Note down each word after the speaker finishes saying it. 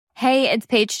Hey, it's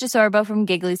Paige DeSorbo from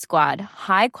Giggly Squad.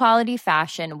 High quality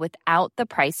fashion without the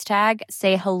price tag.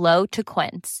 Say hello to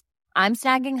Quince. I'm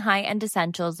snagging high-end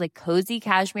essentials like cozy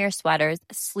cashmere sweaters,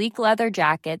 sleek leather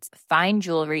jackets, fine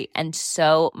jewelry, and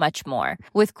so much more.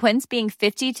 With Quince being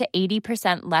 50 to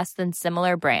 80% less than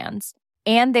similar brands.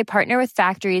 And they partner with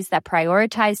factories that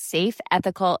prioritize safe,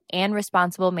 ethical, and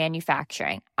responsible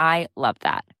manufacturing. I love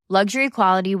that. Luxury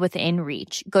quality within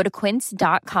reach. Go to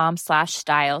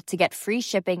quince.com/style to get free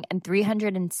shipping and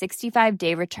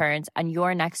 365-day returns on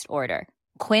your next order.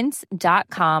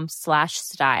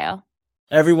 Quince.com/style.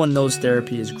 Everyone knows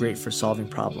therapy is great for solving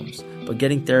problems, but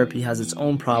getting therapy has its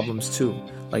own problems too,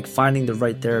 like finding the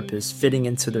right therapist, fitting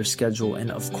into their schedule,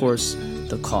 and of course,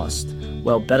 the cost.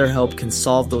 Well, BetterHelp can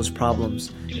solve those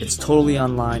problems. It's totally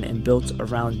online and built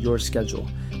around your schedule.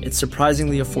 It's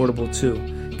surprisingly affordable too.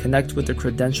 Connect with a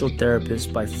credentialed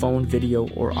therapist by phone, video,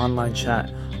 or online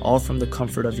chat, all from the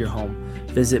comfort of your home.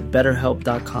 Visit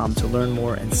BetterHelp.com to learn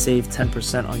more and save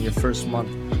 10% on your first month.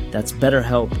 That's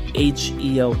BetterHelp,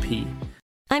 H-E-L-P.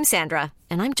 I'm Sandra,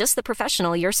 and I'm just the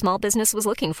professional your small business was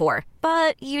looking for.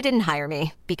 But you didn't hire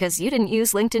me because you didn't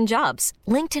use LinkedIn Jobs.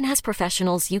 LinkedIn has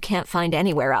professionals you can't find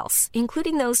anywhere else,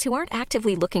 including those who aren't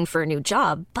actively looking for a new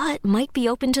job, but might be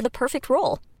open to the perfect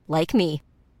role, like me.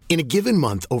 In a given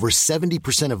month, over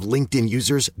 70% of LinkedIn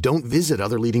users don't visit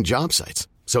other leading job sites.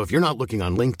 So if you're not looking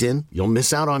on LinkedIn, you'll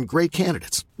miss out on great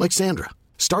candidates like Sandra.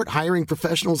 Start hiring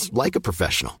professionals like a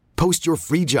professional. Post your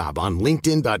free job on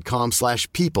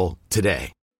linkedin.com/people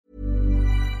today.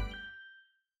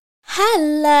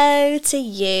 Hello to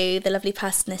you, the lovely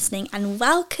person listening, and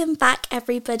welcome back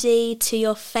everybody to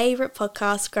your favourite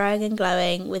podcast, Growing and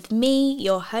Glowing, with me,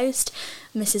 your host,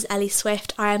 Mrs. Ellie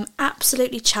Swift. I am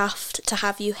absolutely chuffed to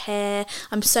have you here.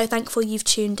 I'm so thankful you've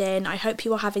tuned in. I hope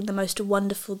you are having the most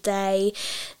wonderful day.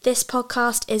 This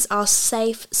podcast is our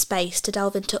safe space to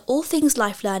delve into all things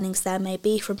life learnings there may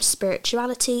be, from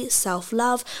spirituality,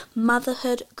 self-love,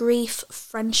 motherhood, grief,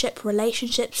 friendship,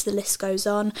 relationships, the list goes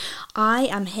on. I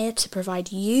am here to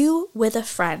provide you with a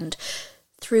friend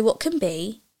through what can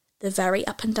be the very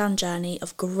up and down journey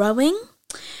of growing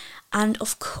and,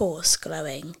 of course,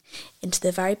 glowing into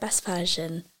the very best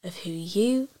version of who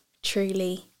you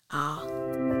truly are.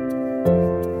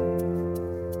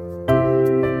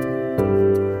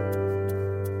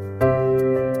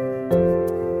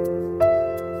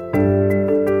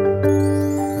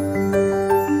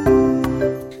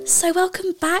 So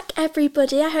welcome back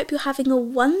everybody. I hope you're having a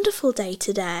wonderful day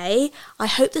today. I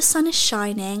hope the sun is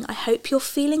shining. I hope you're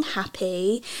feeling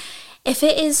happy. If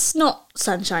it is not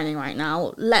sun shining right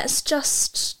now, let's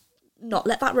just not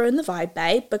let that ruin the vibe,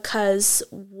 babe, because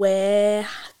we're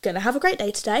going to have a great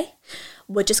day today.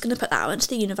 We're just going to put that out into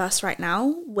the universe right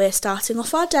now. We're starting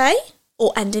off our day,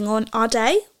 or ending on our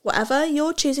day, whatever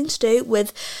you're choosing to do,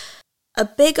 with a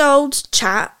big old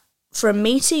chat from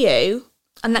me to you.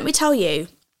 And let me tell you,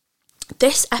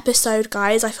 this episode,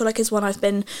 guys, I feel like is one I've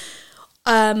been,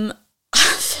 I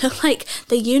feel like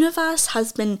the universe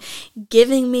has been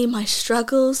giving me my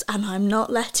struggles and I'm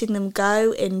not letting them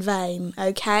go in vain,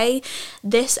 okay?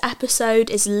 This episode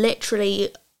is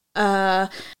literally,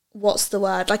 what's the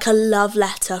word? Like a love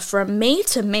letter from me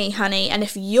to me, honey. And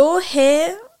if you're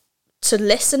here to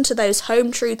listen to those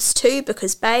home truths too,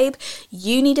 because babe,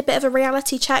 you need a bit of a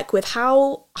reality check with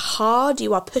how hard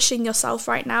you are pushing yourself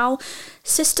right now.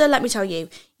 Sister, let me tell you,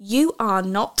 you are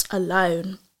not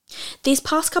alone. These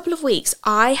past couple of weeks,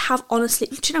 I have honestly,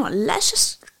 do you know what, let's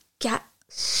just get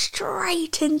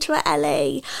straight into it,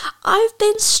 Ellie. I've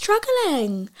been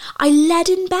struggling. I laid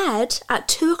in bed at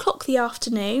 2:00 the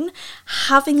afternoon,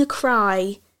 having a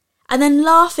cry, and then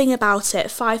laughing about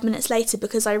it 5 minutes later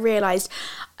because I realised,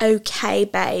 okay,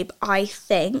 babe, I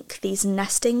think these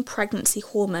nesting pregnancy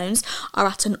hormones are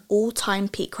at an all-time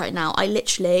peak right now. I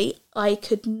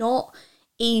could not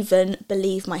even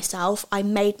believe myself. I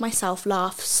made myself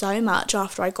laugh so much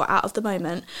after I got out of the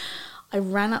moment. I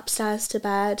ran upstairs to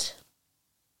bed.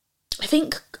 I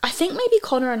think maybe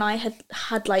Connor and I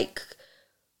had like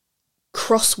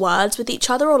crosswords with each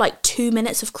other, or like 2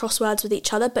 minutes of crosswords with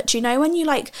each other. But do you know when you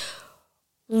like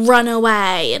run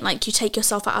away and like you take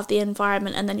yourself out of the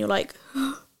environment and then you're like,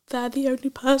 oh, they're the only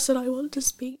person I want to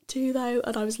speak to though.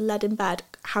 And I was led in bed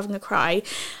having a cry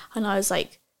and I was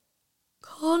like,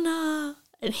 Connor.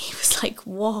 And he was like,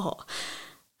 what?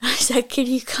 And I said, can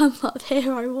you come up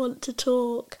here? I want to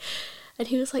talk. And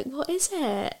he was like, what is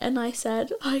it? And I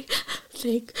said, I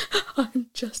think I'm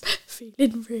just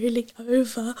feeling really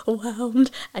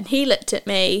overwhelmed. And he looked at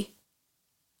me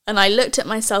and I looked at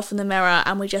myself in the mirror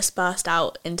and we just burst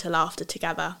out into laughter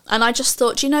together. And I just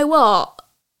thought, you know what?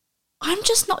 I'm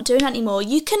just not doing it anymore.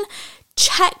 You can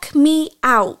check me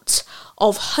out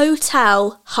of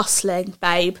hotel hustling,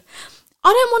 babe.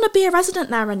 I don't want to be a resident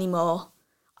there anymore.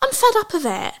 I'm fed up of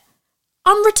it.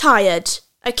 I'm retired,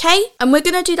 okay? And we're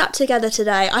going to do that together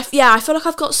today. I feel like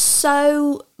I've got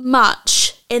so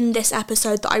much in this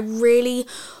episode that I really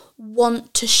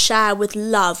want to share with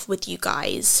love with you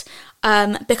guys,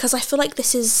 because I feel like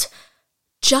this is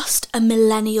just a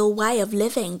millennial way of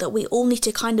living that we all need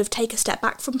to kind of take a step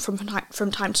back from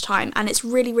time to time, and it's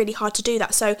really, really hard to do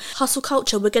that. So hustle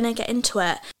culture, we're going to get into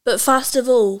it. But first of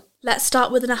all, let's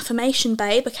start with an affirmation,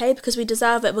 babe, okay, because we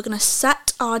deserve it. We're going to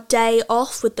set our day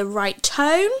off with the right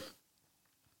tone.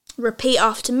 Repeat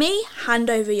after me, hand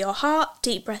over your heart,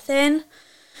 deep breath in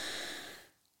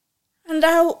and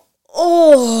out.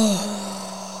 Oh,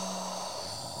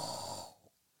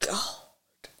 God.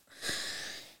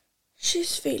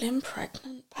 She's feeling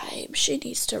pregnant, babe. She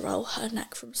needs to roll her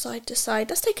neck from side to side.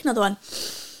 Let's take another one.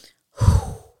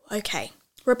 Okay.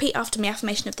 Repeat after me,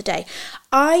 affirmation of the day.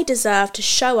 I deserve to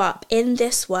show up in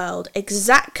this world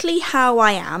exactly how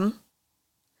I am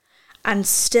and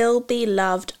still be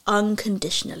loved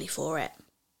unconditionally for it.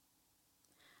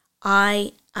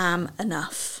 I am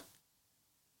enough.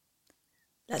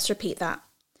 Let's repeat that.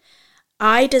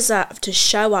 I deserve to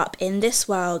show up in this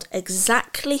world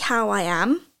exactly how I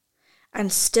am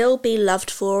and still be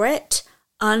loved for it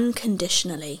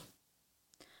unconditionally.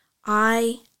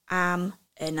 I am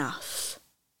enough.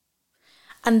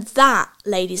 And that,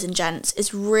 ladies and gents,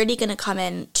 is really going to come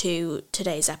into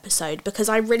today's episode, because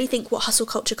I really think what hustle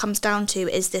culture comes down to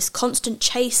is this constant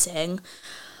chasing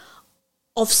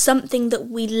of something that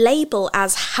we label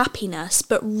as happiness,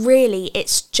 but really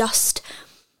it's just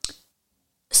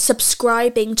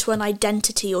subscribing to an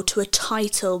identity or to a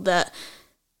title that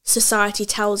society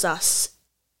tells us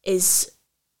is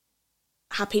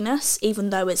happiness, even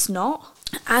though it's not.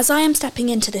 As I am stepping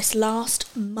into this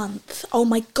last month, oh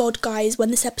my God, guys,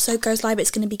 when this episode goes live,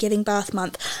 it's going to be giving birth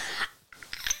month.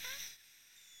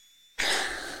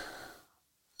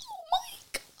 Oh my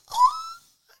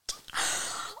God.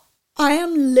 I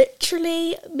am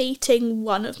literally meeting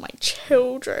one of my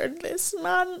children this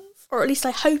month, or at least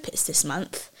I hope it's this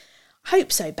month. I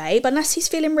hope so, babe, unless he's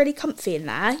feeling really comfy in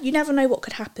there. You never know what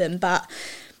could happen, but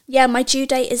yeah, my due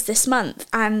date is this month,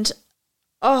 and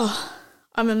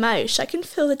I'm emotional. I can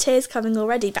feel the tears coming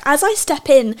already. But as I step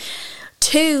in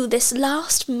to this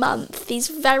last month, these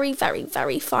very, very,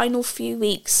 very final few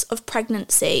weeks of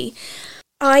pregnancy,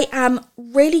 I am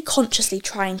really consciously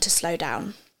trying to slow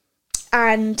down.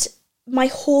 And my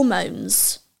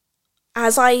hormones,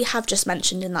 as I have just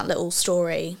mentioned in that little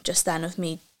story just then of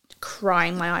me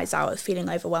crying my eyes out, of feeling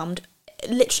overwhelmed,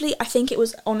 literally, I think it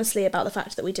was honestly about the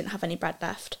fact that we didn't have any bread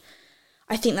left.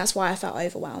 I think that's why I felt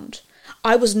overwhelmed.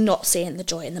 I was not seeing the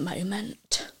joy in the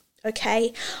moment,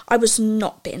 okay? I was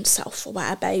not being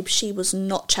self-aware, babe. She was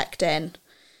not checked in.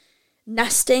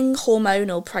 Nesting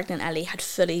hormonal pregnant Ellie had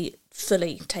fully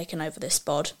taken over this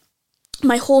bod.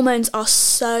 My hormones are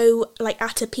so,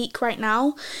 at a peak right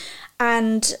now,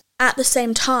 and at the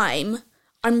same time,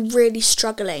 I'm really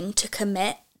struggling to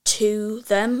commit to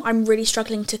them. I'm really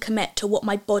struggling to commit to what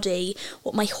my body,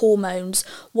 what my hormones,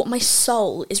 what my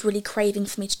soul is really craving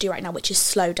for me to do right now, which is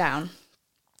slow down.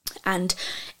 And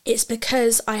it's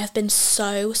because I have been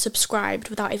so subscribed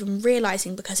without even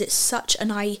realising, because it's such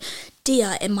an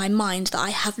idea in my mind that I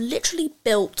have literally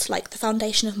built the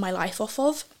foundation of my life off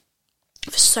of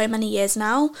for so many years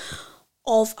now,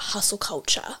 of hustle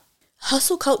culture.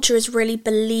 Hustle culture is really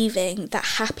believing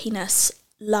that happiness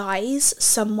lies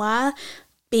somewhere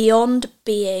beyond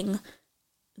being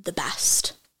the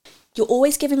best. You're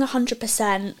always giving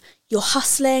 100%, you're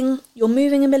hustling, you're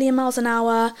moving a million miles an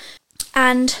hour,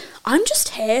 and I'm just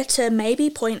here to maybe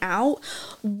point out,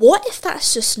 what if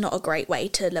that's just not a great way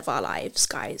to live our lives,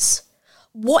 guys?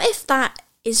 What if that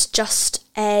is just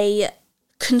a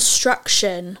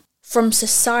construction from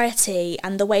society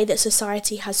and the way that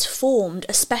society has formed,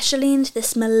 especially into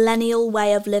this millennial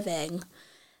way of living,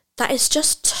 that is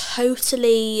just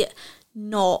totally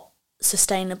not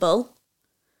sustainable?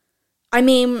 I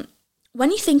mean,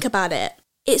 when you think about it,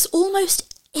 it's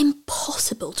almost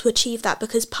impossible to achieve that,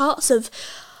 because parts of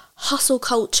hustle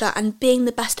culture and being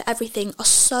the best at everything are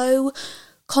so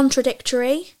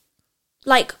contradictory.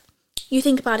 You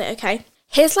think about it, okay?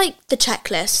 Here's the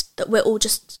checklist that we're all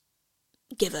just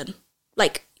given.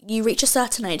 You reach a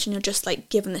certain age and you're just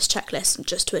given this checklist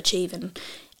just to achieve, and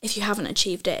if you haven't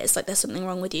achieved it, it's there's something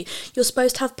wrong with you. You're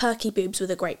supposed to have perky boobs with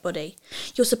a great body.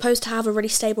 You're supposed to have a really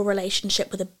stable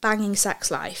relationship with a banging sex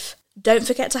life. Don't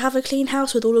forget to have a clean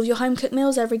house with all of your home-cooked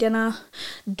meals every dinner.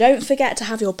 Don't forget to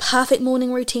have your perfect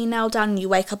morning routine nailed down and you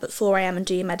wake up at 4 a.m. and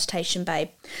do your meditation, babe.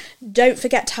 Don't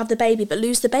forget to have the baby but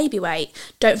lose the baby weight.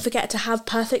 Don't forget to have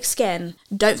perfect skin.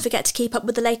 Don't forget to keep up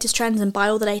with the latest trends and buy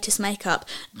all the latest makeup.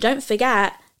 Don't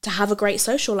forget to have a great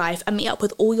social life and meet up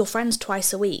with all your friends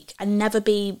twice a week and never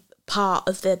be part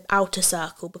of the outer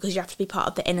circle because you have to be part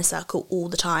of the inner circle all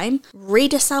the time.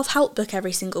 Read a self-help book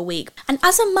every single week. And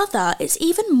as a mother, it's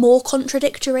even more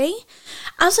contradictory.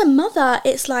 As a mother,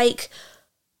 it's like,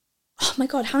 oh my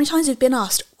God, how many times have you been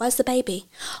asked, where's the baby?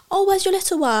 Oh, where's your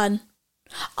little one?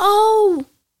 Oh,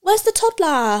 where's the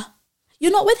toddler?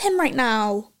 You're not with him right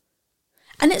now.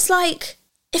 And it's like,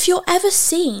 if you're ever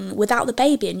seen without the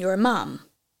baby and you're a mum,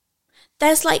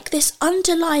 there's like this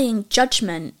underlying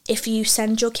judgment if you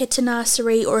send your kid to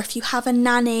nursery or if you have a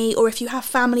nanny or if you have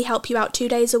family help you out 2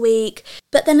 days a week.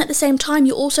 But then at the same time,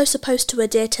 you're also supposed to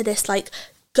adhere to this like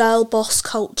girl boss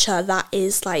culture that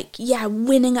is like, yeah,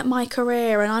 winning at my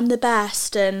career and I'm the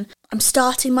best and I'm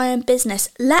starting my own business,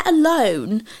 let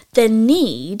alone the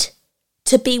need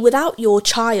to be without your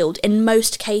child in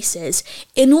most cases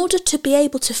in order to be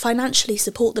able to financially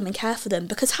support them and care for them,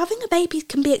 because having a baby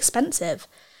can be expensive.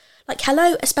 Like,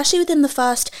 hello, especially within the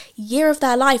first year of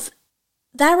their life,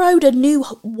 they're owed a new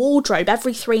wardrobe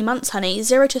every 3 months, honey.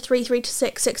 0 to 3, 3 to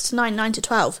 6, 6 to 9, 9 to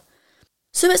 12.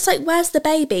 So it's like, where's the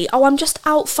baby? Oh, I'm just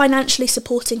out financially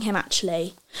supporting him,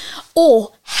 actually.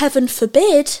 Or, heaven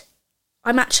forbid,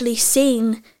 I'm actually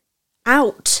seen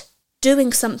out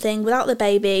doing something without the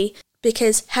baby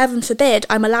because, heaven forbid,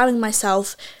 I'm allowing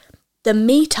myself the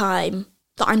me time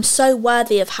that I'm so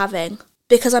worthy of having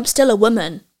because I'm still a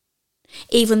woman.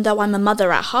 Even though I'm a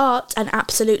mother at heart and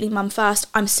absolutely mum first,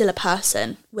 I'm still a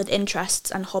person with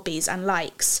interests and hobbies and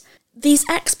likes. These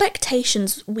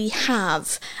expectations we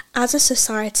have as a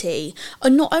society are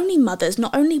not only mothers,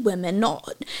 not only women,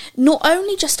 not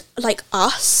only just like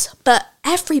us, but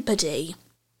everybody.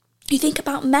 You think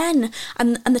about men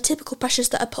and the typical pressures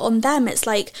that are put on them. It's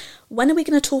like, when are we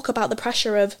going to talk about the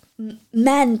pressure of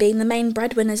men being the main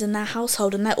breadwinners in their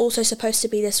household and they're also supposed to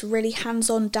be this really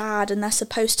hands-on dad and they're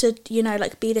supposed to, you know,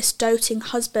 like be this doting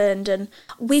husband? And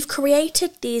we've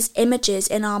created these images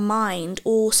in our mind,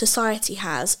 or society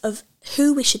has, of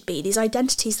who we should be, these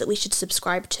identities that we should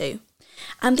subscribe to.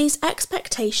 And these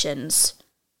expectations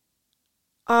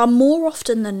are more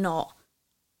often than not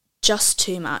just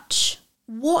too much.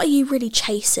 What are you really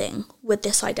chasing with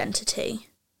this identity?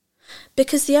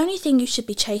 Because the only thing you should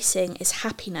be chasing is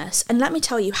happiness. And let me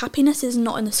tell you, happiness is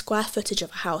not in the square footage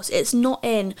of a house. It's not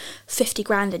in 50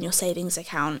 grand in your savings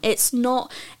account. It's not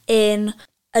in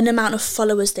an amount of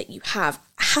followers that you have.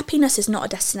 Happiness is not a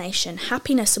destination.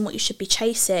 Happiness and what you should be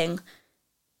chasing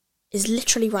is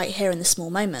literally right here in the small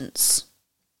moments.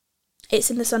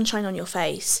 It's in the sunshine on your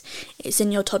face. It's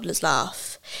in your toddler's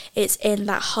laugh. It's in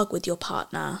that hug with your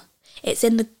partner. It's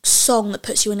in the song that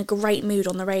puts you in a great mood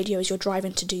on the radio as you're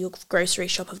driving to do your grocery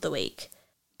shop of the week.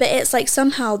 But it's like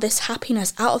somehow this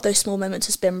happiness out of those small moments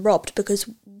has been robbed because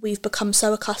we've become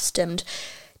so accustomed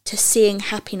to seeing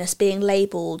happiness being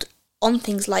labelled on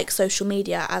things like social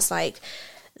media as like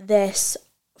this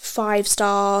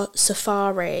 5-star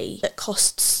safari that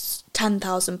costs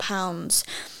 £10,000,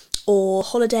 or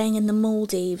holidaying in the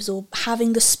Maldives, or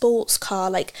having the sports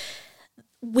car. Like,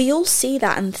 we all see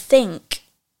that and think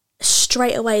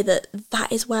straight away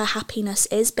that is where happiness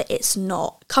is, but it's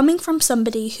not. Coming from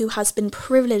somebody who has been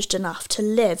privileged enough to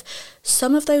live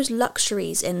some of those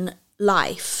luxuries in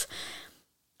life,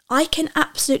 I can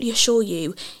absolutely assure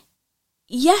you,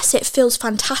 yes, it feels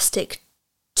fantastic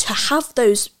to have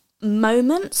those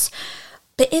moments,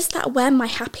 but is that where my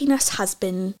happiness has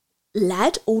been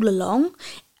led all along?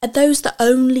 Are those the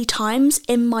only times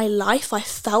in my life I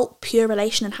felt pure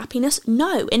elation and happiness?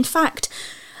 No, in fact,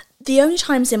 the only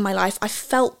times in my life I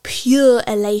felt pure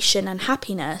elation and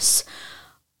happiness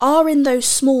are in those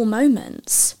small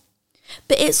moments.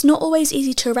 But it's not always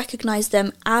easy to recognise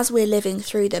them as we're living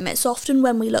through them. It's often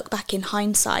when we look back in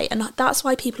hindsight, and that's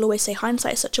why people always say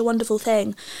hindsight is such a wonderful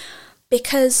thing,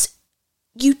 because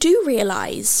you do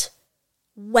realise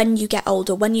when you get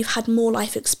older, when you've had more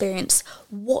life experience,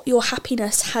 what your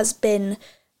happiness has been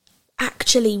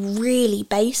actually really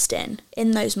based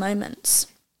in those moments.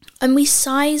 And we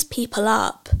size people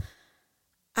up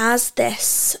as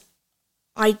this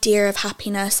idea of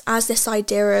happiness, as this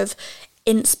idea of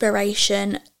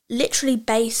inspiration, literally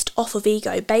based off of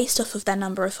ego, based off of their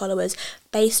number of followers,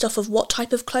 based off of what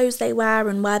type of clothes they wear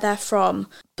and where they're from.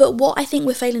 But what I think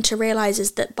we're failing to realise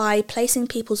is that by placing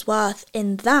people's worth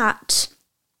in that,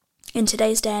 in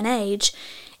today's day and age,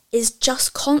 is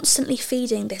just constantly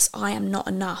feeding this I am not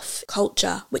enough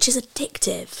culture, which is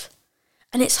addictive.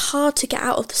 And it's hard to get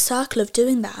out of the circle of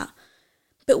doing that.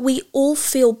 But we all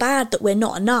feel bad that we're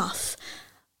not enough.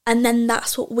 And then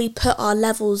that's what we put our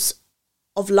levels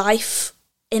of life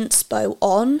inspo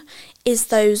on, is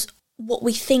those what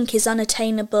we think is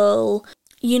unattainable,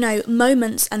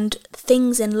 moments and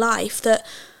things in life that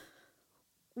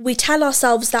we tell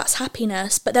ourselves that's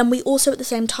happiness, but then we also at the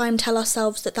same time tell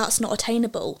ourselves that that's not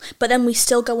attainable. But then we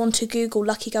still go on to Google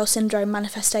Lucky Girl Syndrome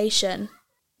manifestation.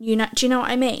 Do you know what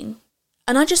I mean?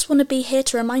 And I just want to be here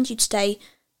to remind you today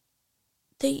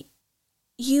that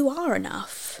you are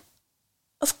enough.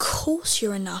 Of course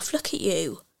you're enough. Look at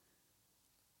you.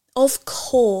 Of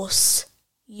course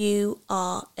you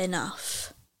are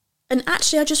enough. And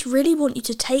actually, I just really want you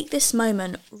to take this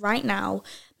moment right now,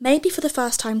 maybe for the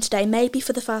first time today, maybe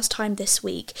for the first time this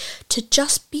week, to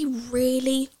just be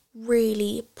really,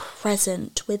 really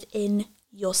present within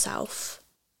yourself.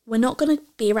 We're not going to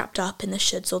be wrapped up in the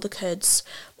shoulds or the coulds,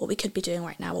 what we could be doing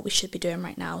right now, what we should be doing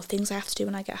right now, things I have to do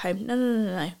when I get home.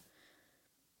 No.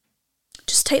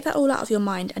 Just take that all out of your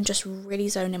mind and just really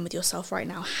zone in with yourself right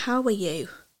now. How are you?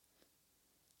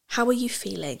 How are you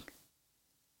feeling?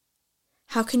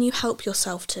 How can you help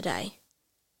yourself today?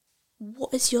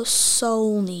 What is your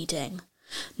soul needing?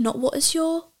 Not what is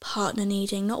your partner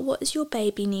needing, not what is your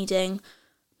baby needing,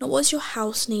 not what is your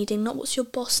house needing, not what's your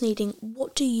boss needing.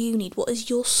 What do you need? What is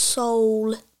your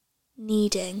soul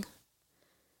needing?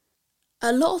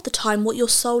 A lot of the time, what your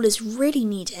soul is really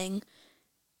needing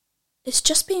is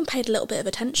just being paid a little bit of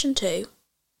attention to.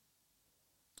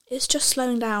 It's just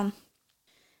slowing down.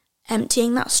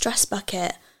 Emptying that stress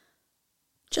bucket.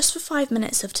 Just for 5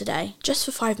 minutes of today, just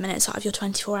for 5 minutes out of your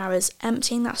 24 hours,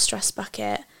 emptying that stress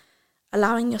bucket,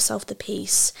 allowing yourself the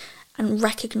peace, and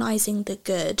recognising the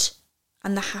good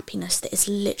and the happiness that is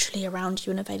literally around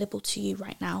you and available to you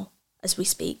right now as we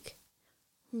speak.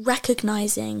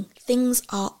 Recognising things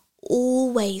are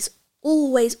always,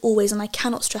 and I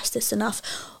cannot stress this enough,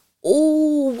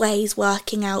 always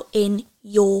working out in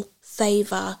your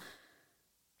favour.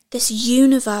 This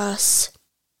universe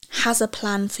has a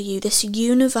plan for you. This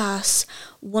universe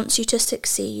wants you to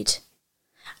succeed.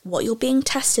 What you're being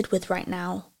tested with right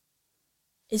now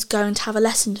is going to have a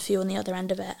lesson for you on the other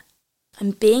end of it.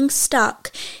 And being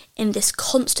stuck in this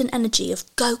constant energy of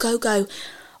go,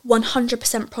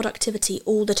 100% productivity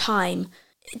all the time,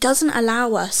 it doesn't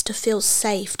allow us to feel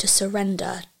safe to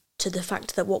surrender to the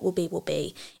fact that what will be will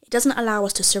be. It doesn't allow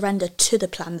us to surrender to the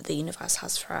plan that the universe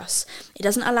has for us. It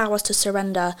doesn't allow us to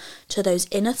surrender to those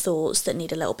inner thoughts that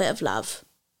need a little bit of love.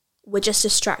 We're just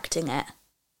distracting it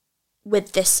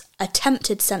with this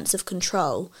attempted sense of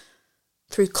control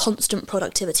through constant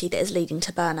productivity that is leading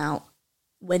to burnout.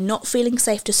 We're not feeling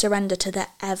safe to surrender to the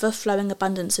ever-flowing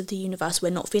abundance of the universe.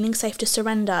 We're not feeling safe to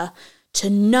surrender to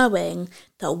knowing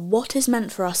that what is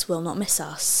meant for us will not miss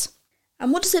us.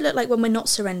 And what does it look like when we're not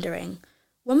surrendering?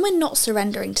 When we're not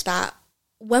surrendering to that,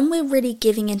 when we're really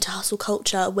giving into hustle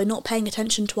culture, we're not paying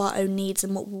attention to our own needs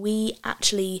and what we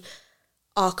actually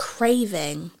are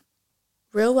craving.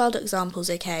 Real world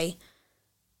examples, okay?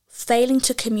 Failing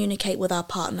to communicate with our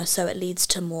partner so it leads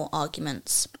to more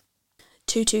arguments.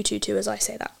 2 as I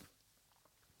say that.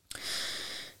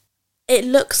 It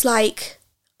looks like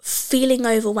feeling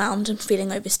overwhelmed and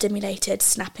feeling overstimulated,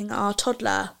 snapping at our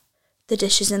toddler, the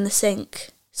dishes in the sink,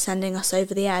 sending us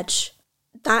over the edge.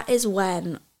 That is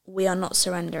when we are not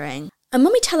surrendering. And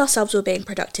when we tell ourselves we're being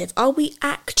productive, are we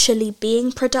actually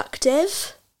being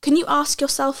productive? Can you ask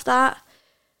yourself that?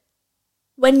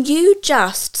 When you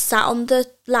just sat on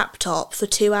the laptop for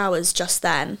 2 hours just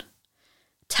then,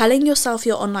 telling yourself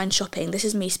you're online shopping, this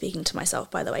is me speaking to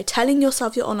myself by the way, telling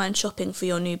yourself you're online shopping for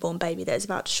your newborn baby that is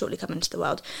about to shortly come into the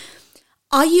world,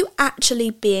 are you actually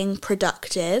being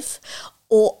productive?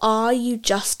 Or are you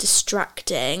just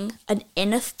distracting an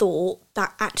inner thought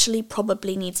that actually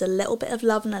probably needs a little bit of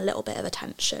love and a little bit of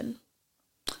attention?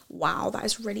 Wow, that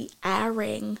is really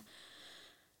airing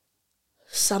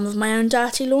some of my own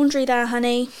dirty laundry there,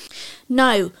 honey.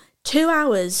 No, 2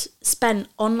 hours spent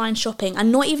online shopping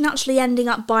and not even actually ending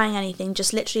up buying anything,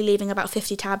 just literally leaving about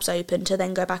 50 tabs open to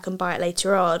then go back and buy it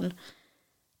later on.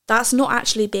 That's not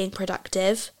actually being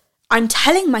productive. I'm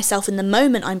telling myself in the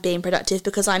moment I'm being productive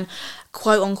because I'm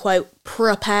quote unquote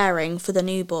preparing for the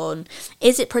newborn.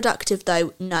 Is it productive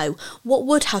though? No. What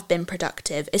would have been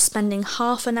productive is spending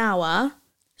half an hour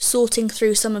sorting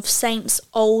through some of Saint's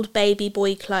old baby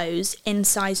boy clothes in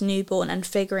size newborn and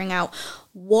figuring out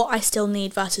what I still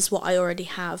need versus what I already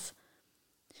have.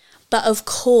 But of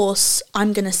course,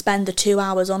 I'm going to spend the 2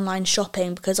 hours online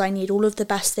shopping because I need all of the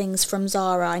best things from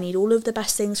Zara. I need all of the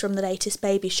best things from the latest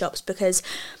baby shops because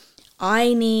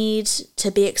I need to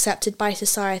be accepted by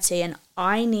society and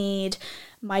I need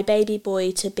my baby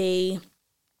boy to be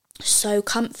so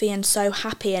comfy and so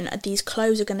happy, and these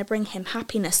clothes are going to bring him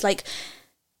happiness. Like,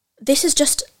 this is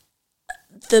just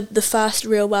the first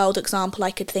real world example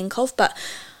I could think of, but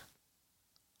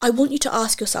I want you to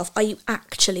ask yourself, are you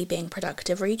actually being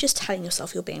productive, or are you just telling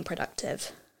yourself you're being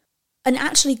productive? And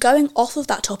actually, going off of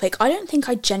that topic, I don't think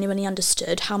I genuinely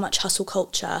understood how much hustle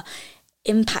culture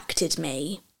impacted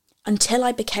me until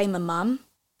I became a mum.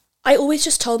 I always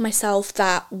just told myself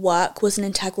that work was an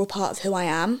integral part of who I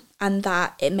am and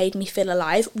that it made me feel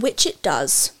alive, which it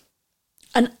does.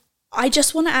 And I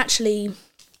just want to actually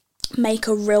make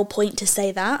a real point to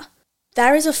say that.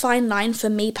 There is a fine line for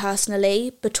me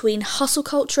personally between hustle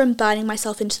culture and burning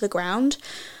myself into the ground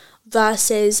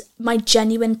versus my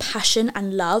genuine passion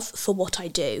and love for what I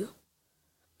do.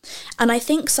 And I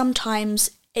think sometimes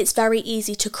it's very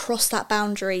easy to cross that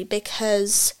boundary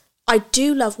because I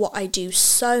do love what I do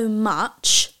so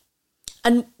much.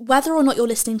 And whether or not you're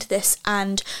listening to this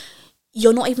and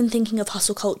you're not even thinking of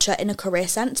hustle culture in a career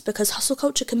sense, because hustle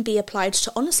culture can be applied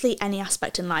to honestly any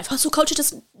aspect in life. Hustle culture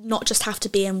does not just have to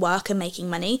be in work and making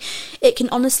money. It can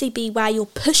honestly be where you're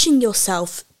pushing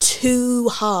yourself too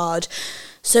hard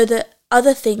so that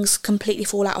other things completely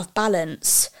fall out of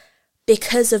balance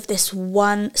because of this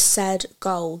one said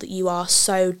goal that you are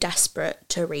so desperate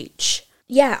to reach.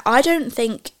 Yeah, I don't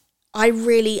think I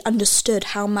really understood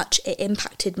how much it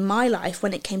impacted my life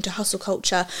when it came to hustle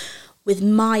culture with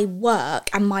my work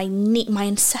and my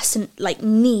incessant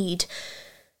need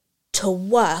to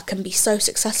work and be so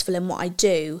successful in what I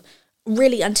do,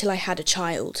 really until I had a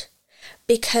child.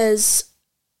 Because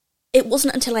it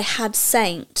wasn't until I had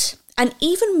Saint, and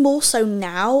even more so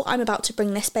now, I'm about to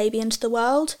bring this baby into the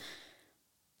world,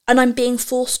 and I'm being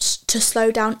forced to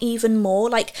slow down even more.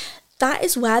 Like, that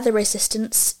is where the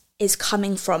resistance is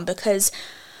coming from, because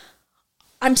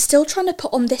I'm still trying to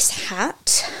put on this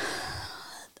hat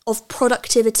of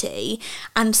productivity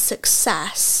and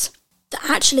success that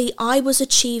actually I was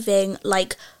achieving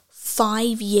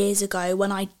 5 years ago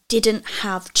when I didn't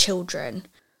have children.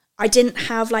 I didn't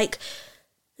have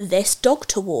this dog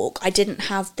to walk. I didn't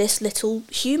have this little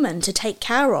human to take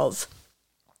care of.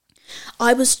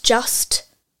 I was just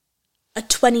a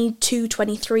 22,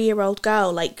 23-year-old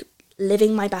girl,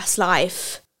 living my best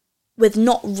life with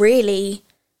not really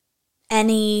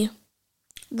any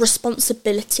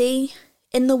responsibility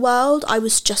in the world. I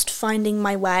was just finding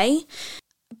my way.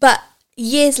 But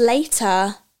years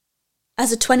later,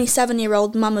 as a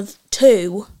 27-year-old mum of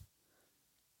 2,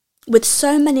 with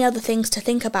so many other things to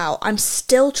think about, I'm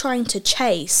still trying to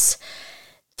chase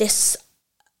this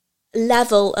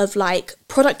level of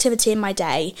productivity in my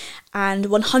day and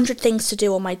 100 things to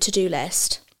do on my to-do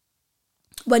list,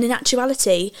 when in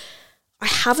actuality I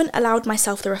haven't allowed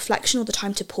myself the reflection or the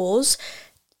time to pause,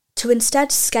 to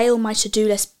instead scale my to-do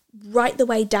list right the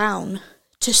way down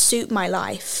to suit my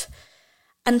life.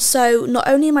 And so not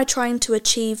only am I trying to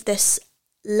achieve this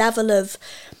level of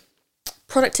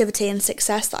productivity and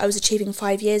success that I was achieving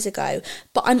 5 years ago,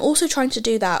 but I'm also trying to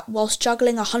do that whilst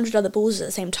juggling 100 other balls at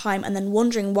the same time, and then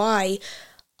wondering why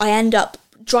I end up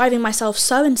driving myself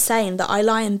so insane that I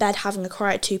lie in bed having a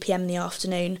cry at 2 p.m. in the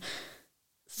afternoon,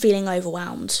 feeling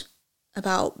overwhelmed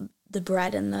about the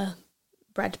bread in the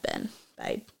bread bin,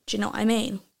 babe. Do you know what I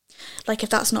mean? If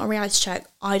that's not a reality check,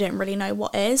 I don't really know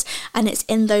what is. And it's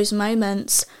in those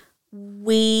moments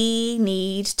we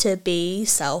need to be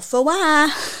self-aware.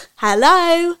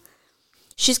 Hello?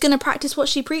 She's going to practice what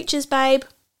she preaches, babe.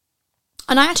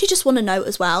 And I actually just want to note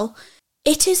as well,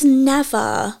 it is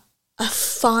never a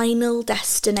final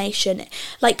destination.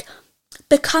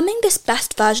 Becoming this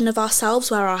best version of ourselves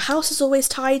where our house is always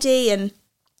tidy and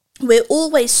we're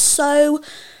always so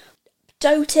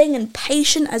doting and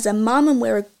patient as a mum, and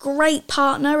we're a great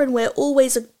partner, and we're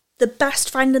always the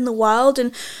best friend in the world,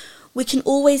 and we can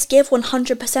always give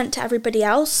 100% to everybody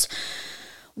else,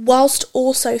 whilst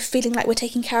also feeling like we're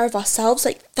taking care of ourselves.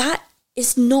 That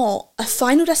is not a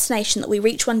final destination that we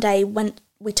reach one day when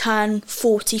we turn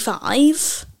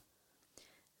 45.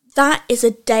 That is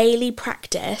a daily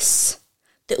practice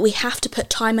that we have to put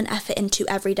time and effort into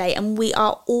every day, and we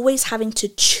are always having to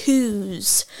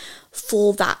choose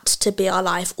for that to be our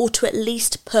life, or to at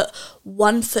least put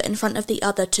one foot in front of the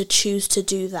other to choose to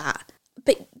do that.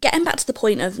 But getting back to the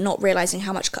point of not realising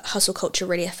how much hustle culture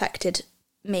really affected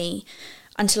me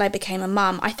until I became a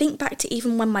mum, I think back to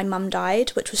even when my mum died,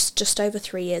 which was just over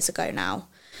 3 years ago now.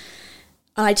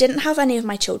 And I didn't have any of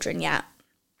my children yet.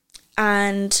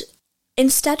 And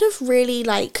instead of really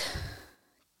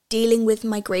dealing with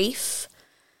my grief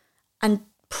and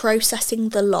processing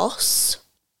the loss,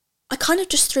 I kind of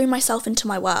just threw myself into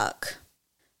my work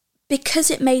because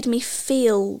it made me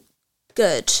feel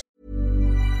good.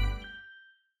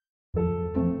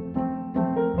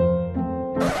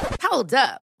 Hold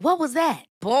up. What was that?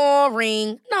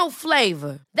 Boring. No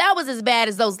flavor. That was as bad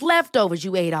as those leftovers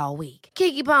you ate all week.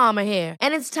 Keke Palmer here,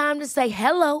 and it's time to say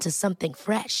hello to something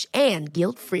fresh and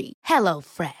guilt-free.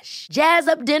 HelloFresh. Jazz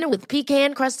up dinner with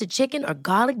pecan-crusted chicken or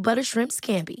garlic butter shrimp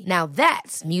scampi. Now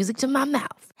that's music to my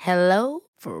mouth.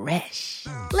 HelloFresh.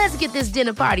 Let's get this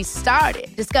dinner party started.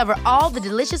 Discover all the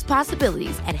delicious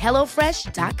possibilities at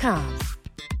HelloFresh.com.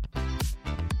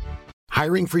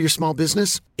 Hiring for your small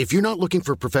business? If you're not looking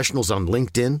for professionals on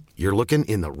LinkedIn, you're looking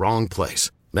in the wrong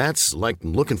place. That's like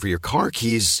looking for your car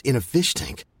keys in a fish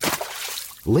tank.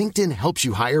 LinkedIn helps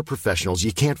you hire professionals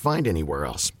you can't find anywhere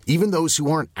else, even those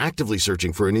who aren't actively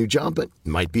searching for a new job but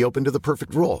might be open to the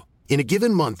perfect role. In a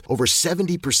given month, over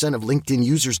 70% of LinkedIn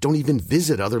users don't even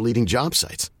visit other leading job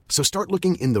sites. So start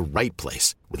looking in the right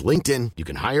place. With LinkedIn, you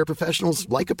can hire professionals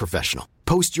like a professional.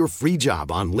 Post your free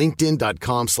job on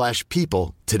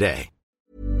linkedin.com/people today.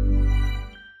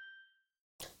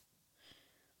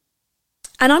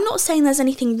 And I'm not saying there's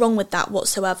anything wrong with that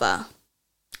whatsoever,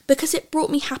 because it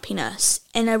brought me happiness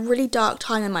in a really dark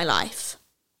time in my life.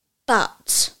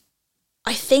 But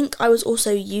I think I was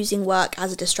also using work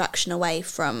as a distraction away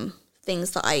from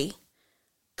things that I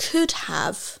could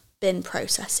have been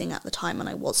processing at the time and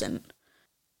I wasn't.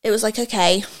 It was like,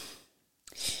 okay,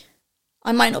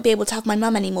 I might not be able to have my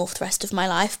mum anymore for the rest of my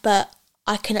life, but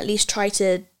I can at least try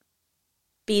to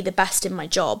be the best in my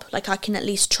job. Like, I can at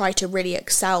least try to really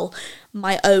excel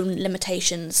my own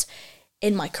limitations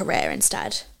in my career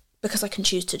instead, because I can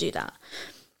choose to do that.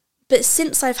 But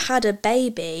since I've had a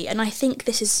baby, and I think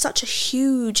this is such a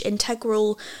huge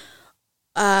integral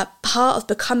part of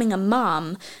becoming a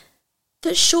mum,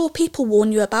 that sure, people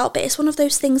warn you about, but it's one of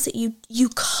those things that you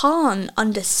can't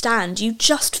understand. You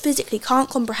just physically can't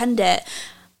comprehend it,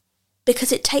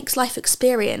 because it takes life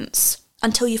experience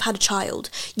until you've had a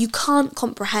child. You can't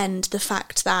comprehend the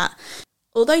fact that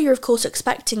although you're of course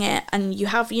expecting it and you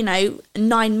have,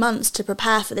 9 months to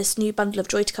prepare for this new bundle of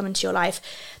joy to come into your life,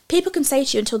 people can say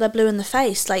to you until they're blue in the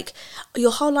face, like,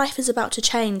 your whole life is about to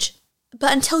change.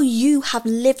 But until you have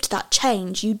lived that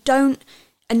change, you don't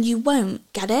and you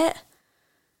won't get it.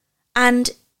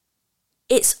 And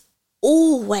it's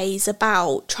always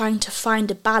about trying to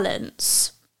find a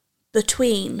balance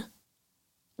between,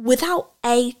 without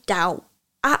a doubt,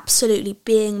 absolutely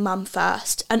being mum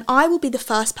first. And I will be the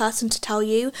first person to tell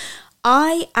you,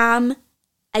 I am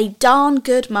a darn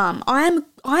good mum. I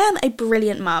am a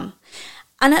brilliant mum.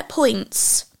 And at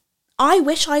points, I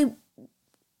wish I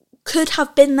could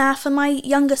have been there for my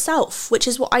younger self, which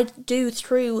is what I do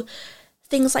through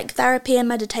things like therapy and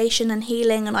meditation and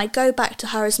healing. And I go back to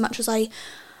her as much as I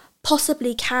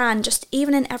possibly can, just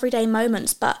even in everyday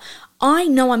moments. But I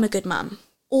know I'm a good mum.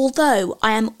 Although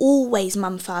I am always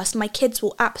mum first, my kids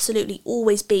will absolutely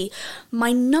always be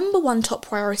my number one top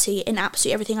priority in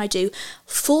absolutely everything I do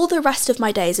for the rest of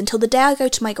my days. Until the day I go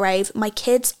to my grave, my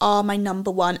kids are my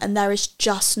number one, and there is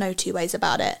just no two ways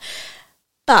about it.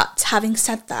 But having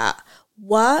said that,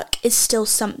 work is still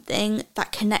something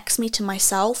that connects me to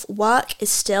myself. Work is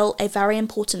still a very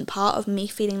important part of me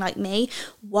feeling like me.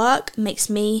 Work makes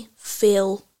me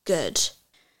feel good.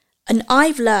 And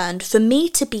I've learned, for me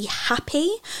to be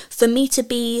happy, for me to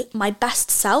be my best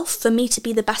self, for me to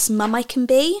be the best mum I can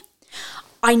be,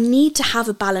 I need to have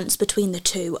a balance between the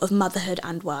two of motherhood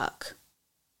and work.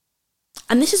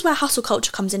 And this is where hustle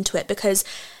culture comes into it, because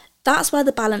that's where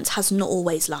the balance has not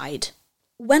always lied.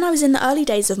 When I was in the early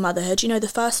days of motherhood, the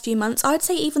first few months, I'd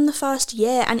say even the first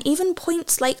year, and even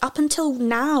points like up until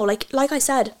now, like I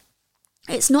said,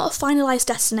 it's not a finalised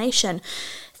destination.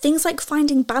 Things like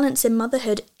finding balance in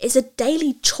motherhood is a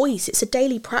daily choice. It's a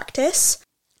daily practice.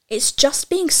 It's just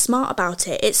being smart about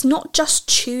it. It's not just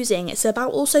choosing. It's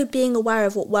about also being aware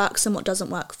of what works and what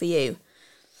doesn't work for you.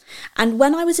 And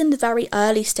when I was in the very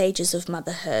early stages of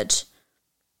motherhood,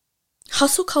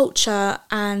 hustle culture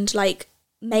and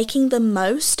making the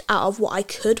most out of what I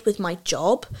could with my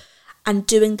job and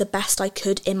doing the best I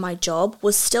could in my job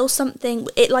was still something,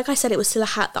 like I said, it was still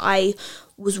a hat that I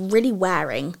was really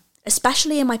wearing,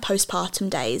 especially in my postpartum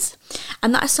days.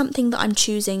 And that is something that I'm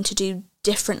choosing to do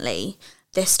differently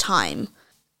this time.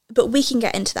 But we can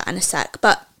get into that in a sec.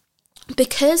 But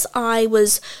because I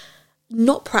was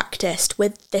not practiced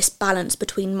with this balance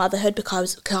between motherhood,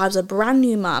 because I was a brand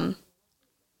new mum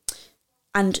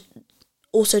and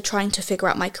also trying to figure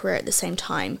out my career at the same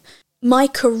time, my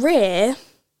career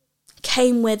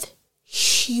came with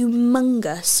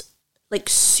humongous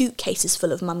suitcases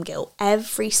full of mum guilt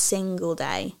every single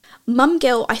day. Mum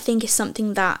guilt, I think, is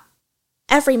something that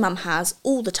every mum has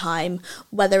all the time,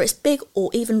 whether it's big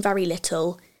or even very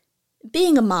little.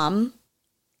 Being a mum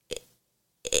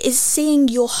is seeing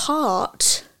your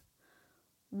heart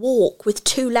walk with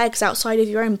 2 legs outside of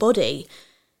your own body.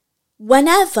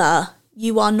 Whenever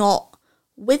you are not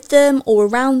with them or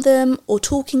around them or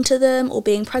talking to them or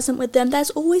being present with them,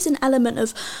 there's always an element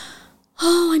of,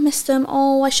 oh, I miss them,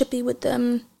 oh, I should be with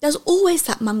them. There's always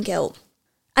that mum guilt.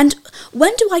 And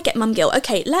when do I get mum guilt?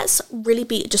 Okay, let's really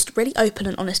be just really open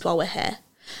and honest while we're here.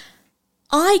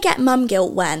 I get mum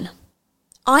guilt when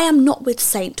I am not with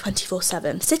Saint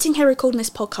 24/7. Sitting here recording this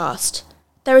podcast,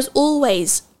 there is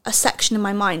always a section in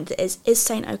my mind that is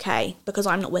Saint okay? Because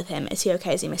I'm not with him. Is he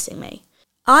okay? Is he missing me?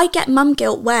 I get mum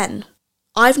guilt when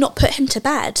I've not put him to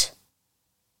bed.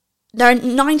 There are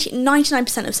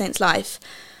 99% of Saint's life,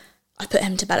 I put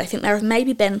him to bed. I think there have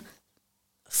maybe been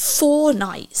 4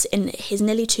 nights in his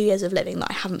nearly 2 years of living that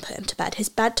I haven't put him to bed. His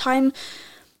bedtime,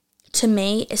 to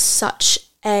me, is such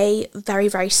a very,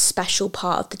 very special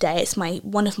part of the day. It's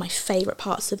one of my favourite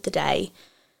parts of the day.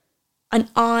 And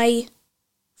I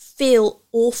feel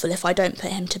awful if I don't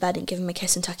put him to bed and give him a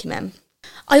kiss and tuck him in.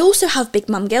 I also have big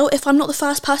mum guilt if I'm not the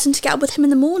first person to get up with him in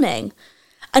the morning.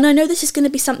 And I know this is going to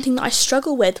be something that I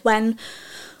struggle with when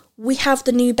we have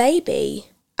the new baby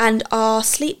and our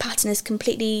sleep pattern is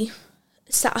completely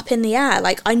set up in the air.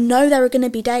 Like, I know there are going to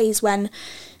be days when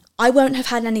I won't have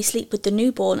had any sleep with the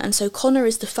newborn, and so Connor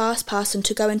is the first person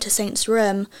to go into Saint's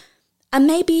room and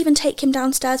maybe even take him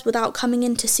downstairs without coming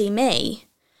in to see me.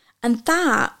 And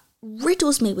that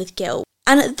riddles me with guilt.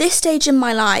 And at this stage in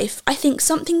my life, I think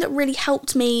something that really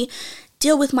helped me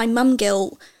deal with my mum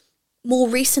guilt more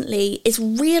recently is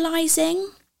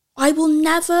realising I will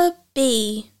never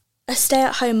be a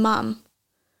stay-at-home mum.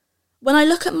 When I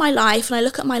look at my life and I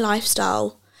look at my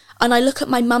lifestyle and I look at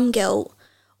my mum guilt,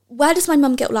 where does my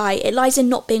mum guilt lie? It lies in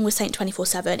not being with Saint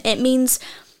 24/7. It means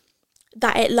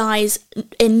that it lies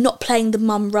in not playing the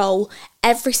mum role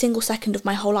every single second of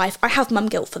my whole life. I have mum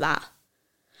guilt for that.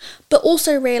 But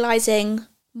also realising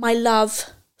my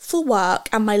love for work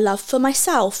and my love for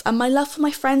myself and my love for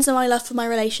my friends and my love for my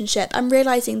relationship. I'm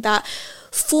realising that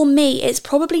for me, it's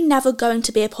probably never going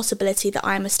to be a possibility that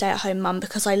I'm a stay-at-home mum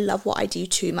because I love what I do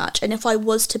too much. And if I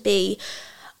was to be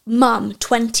mum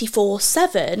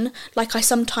 24/7, like I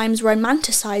sometimes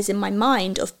romanticise in my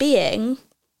mind of being,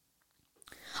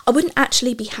 I wouldn't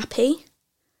actually be happy.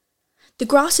 The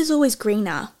grass is always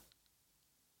greener.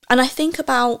 And I think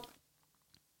about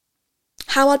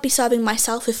how I'd be serving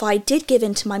myself if I did give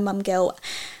in to my mum guilt.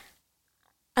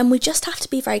 And we just have to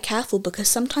be very careful because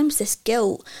sometimes this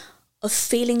guilt of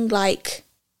feeling like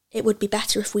it would be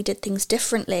better if we did things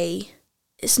differently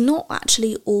is not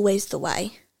actually always the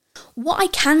way. What I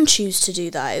can choose to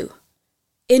do though,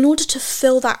 in order to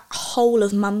fill that hole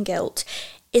of mum guilt,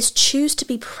 is choose to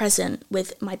be present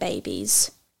with my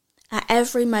babies at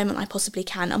every moment I possibly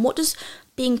can. And what does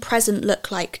being present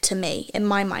look like to me in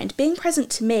my mind? Being present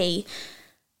to me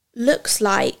looks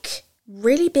like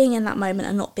really being in that moment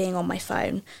and not being on my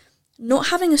phone, not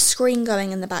having a screen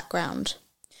going in the background,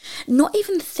 not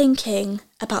even thinking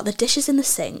about the dishes in the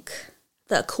sink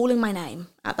that are calling my name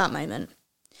at that moment.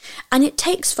 And it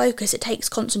takes focus, it takes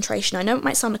concentration. I know it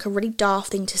might sound like a really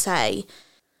daft thing to say,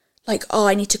 like, oh,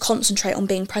 I need to concentrate on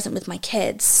being present with my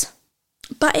kids.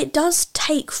 But it does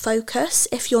take focus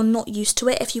if you're not used to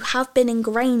it, if you have been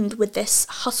ingrained with this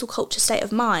hustle culture state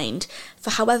of mind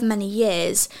for however many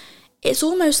years. It's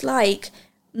almost like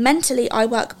mentally I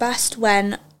work best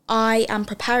when I am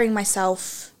preparing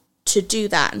myself to do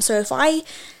that. And so if I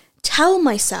tell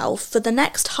myself for the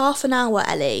next half an hour,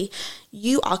 Ellie,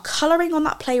 you are colouring on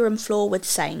that playroom floor with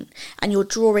Saint and you're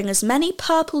drawing as many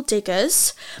purple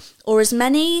diggers or as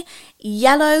many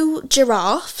yellow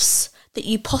giraffes that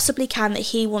you possibly can that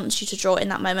he wants you to draw in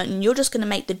that moment, and you're just going to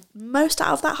make the most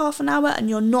out of that half an hour and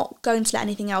you're not going to let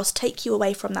anything else take you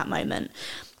away from that moment.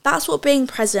 That's what being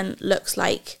present looks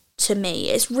like to me.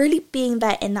 It's really being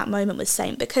there in that moment with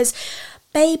Saint, because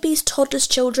babies, toddlers,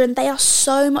 children, they are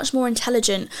so much more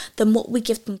intelligent than what we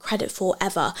give them credit for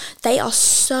ever. They are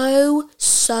so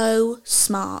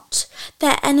smart.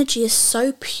 Their energy is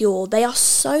so pure. They are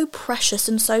so precious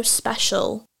and so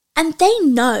special. And they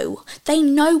know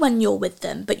when you're with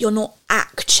them, but you're not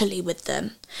actually with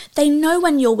them. They know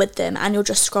when you're with them and you're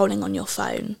just scrolling on your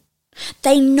phone.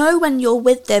 They know when you're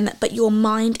with them, but your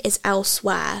mind is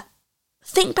elsewhere.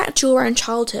 Think back to your own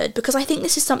childhood, because I think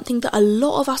this is something that a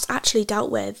lot of us actually dealt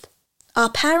with. Our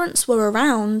parents were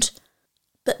around,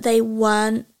 but they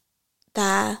weren't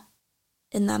there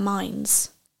in their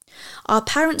minds. Our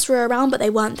parents were around, but they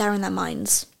weren't there in their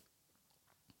minds.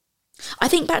 I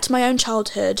think back to my own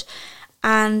childhood,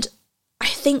 and I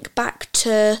think back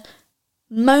to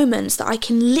moments that I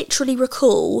can literally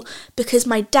recall because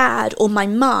my dad or my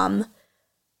mum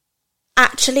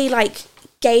actually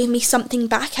gave me something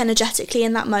back energetically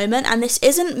in that moment. And this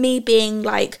isn't me being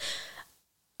like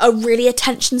a really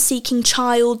attention-seeking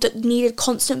child that needed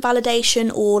constant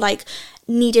validation or like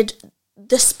needed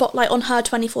the spotlight on her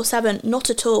 24/7. Not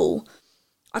at all.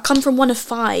 I come from one of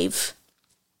 5.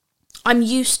 I'm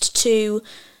used to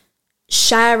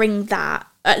sharing that.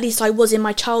 At least I was in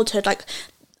my childhood. Like,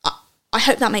 I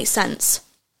hope that makes sense.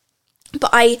 But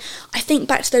I think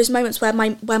back to those moments where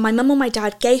my mum or my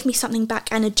dad gave me something back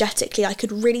energetically. I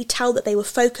could really tell that they were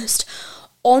focused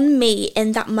on me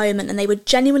in that moment and they were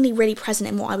genuinely really present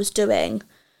in what I was doing.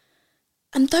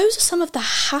 And those are some of the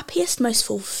happiest, most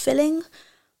fulfilling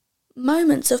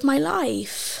moments of my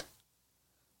life.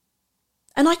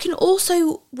 And I can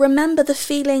also remember the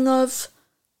feeling of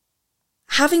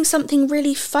having something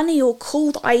really funny or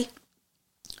cool that I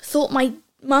thought my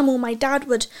mum or my dad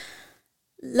would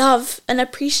love and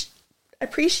appreciate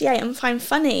and find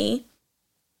funny,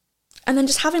 and then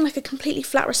just having like a completely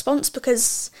flat response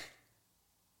because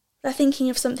they're thinking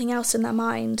of something else in their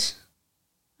mind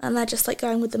and they're just like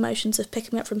going with the motions of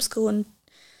picking me up from school and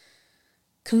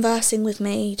conversing with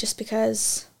me just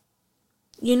because,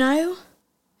 you know,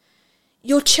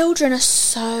 your children are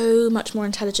so much more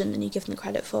intelligent than you give them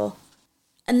credit for.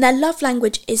 And their love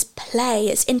language is play,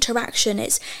 it's interaction,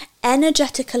 it's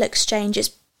energetical exchange,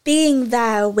 it's being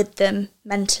there with them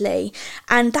mentally.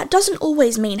 And that doesn't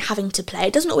always mean having to play.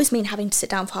 It doesn't always mean having to sit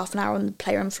down for half an hour on the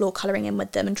playroom floor colouring in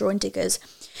with them and drawing diggers.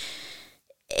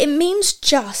 It means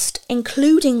just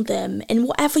including them in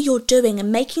whatever you're doing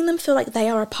and making them feel like they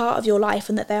are a part of your life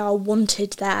and that they are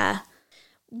wanted there.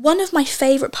 One of my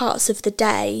favourite parts of the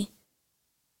day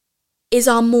is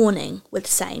our morning with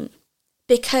Saint,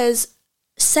 because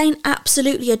Saint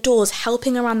absolutely adores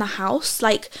helping around the house,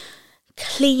 like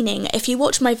cleaning. If you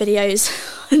watch my videos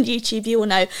on YouTube, you will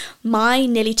know my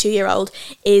nearly 2-year-old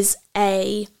is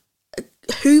a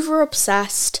Hoover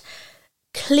obsessed,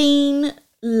 clean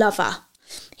lover.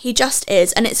 He just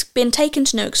is, and it's been taken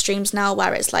to no extremes now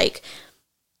where it's like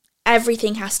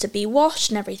everything has to be washed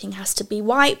and everything has to be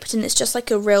wiped, and it's just like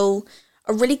a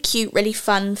really cute, really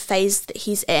fun phase that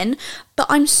he's in. But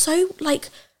I'm so like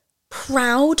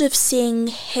proud of seeing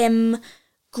him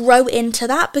grow into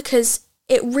that, because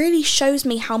it really shows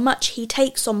me how much he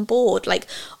takes on board. Like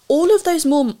all of those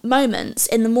moments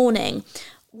in the morning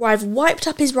where I've wiped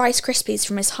up his Rice Krispies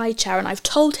from his high chair and I've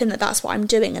told him that that's what I'm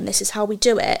doing and this is how we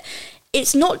do it,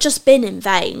 it's not just been in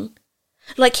vain.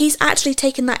 Like he's actually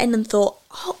taken that in and thought,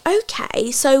 oh,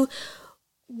 okay, so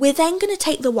we're then going to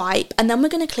take the wipe and then we're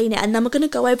going to clean it and then we're going to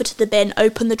go over to the bin,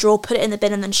 open the drawer, put it in the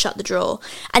bin and then shut the drawer.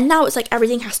 And now it's like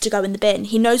everything has to go in the bin.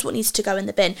 He knows what needs to go in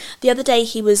the bin. The other day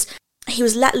he was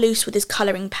let loose with his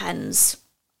colouring pens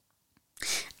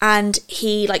and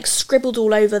he like scribbled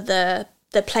all over the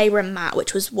playroom mat,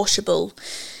 which was washable,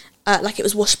 like it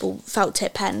was washable felt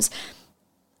tip pens.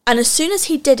 And as soon as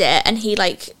he did it and he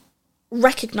like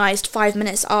recognised 5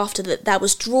 minutes after that there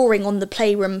was drawing on the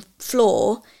playroom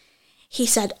floor, he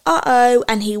said, uh-oh,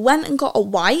 and he went and got a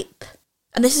wipe.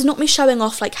 And this is not me showing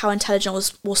off like how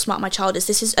intelligent or smart my child is.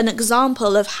 This is an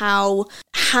example of how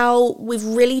we've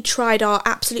really tried our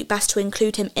absolute best to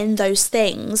include him in those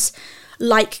things,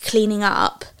 like cleaning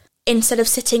up, instead of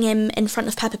sitting him in front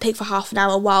of Peppa Pig for half an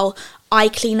hour while I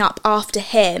clean up after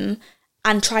him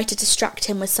and try to distract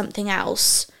him with something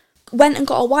else. Went and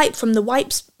got a wipe from the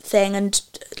wipes thing and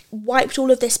wiped all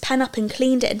of this pen up and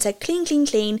cleaned it and said, clean, clean,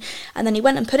 clean. And then he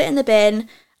went and put it in the bin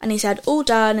and he said, all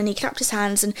done, and he clapped his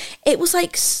hands. And it was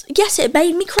like, yes, it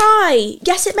made me cry.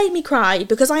 Yes, it made me cry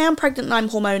because I am pregnant and I'm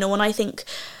hormonal, and I think,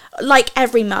 like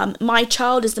every mum, my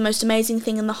child is the most amazing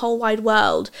thing in the whole wide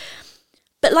world.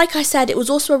 But like I said, it was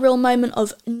also a real moment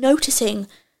of noticing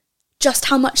just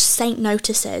how much Saint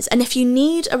notices. And if you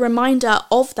need a reminder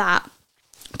of that,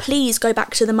 please go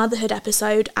back to the motherhood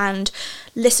episode and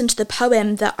listen to the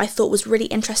poem that I thought was really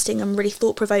interesting and really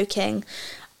thought-provoking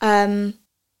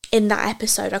in that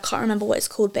episode. I can't remember what it's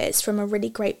called, but it's from a really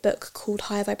great book called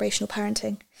Higher Vibrational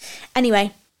Parenting.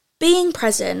 Anyway, being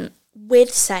present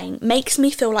with Saint makes me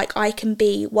feel like I can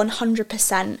be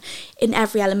 100% in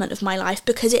every element of my life,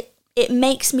 because it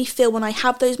makes me feel, when I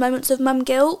have those moments of mum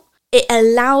guilt, it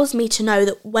allows me to know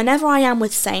that whenever I am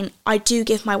with Saint, I do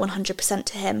give my 100%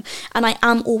 to him, and I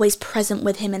am always present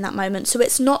with him in that moment. So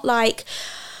it's not like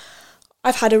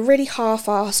I've had a really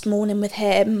half-assed morning with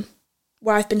him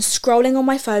where I've been scrolling on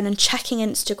my phone and checking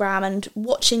Instagram and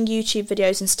watching YouTube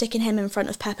videos and sticking him in front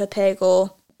of Peppa Pig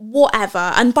or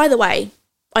whatever. And by the way,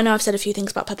 I know I've said a few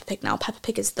things about Peppa Pig now. Peppa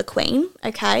Pig is the queen,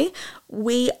 okay?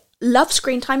 We love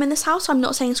screen time in this house. I'm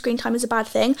not saying screen time is a bad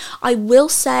thing. I will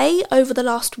say over the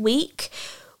last week,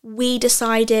 we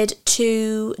decided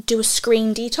to do a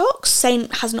screen detox.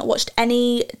 Saint has not watched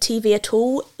any TV at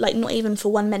all, like not even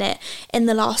for 1 minute in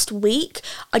the last week.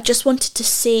 I just wanted to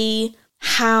see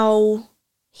how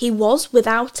he was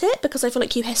without it, because I feel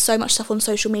like you hear so much stuff on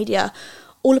social media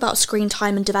all about screen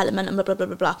time and development and blah, blah, blah,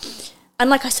 blah, blah. And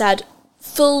like I said,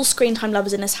 full screen time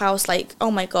lovers in this house, like, oh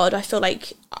my God, I feel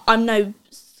like I'm no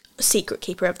secret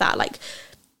keeper of that. Like,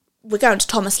 we're going to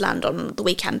Thomas Land on the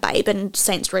weekend, babe, and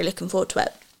Saint's really looking forward to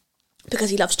it because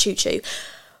he loves Choo Choo.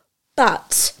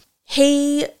 But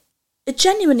he,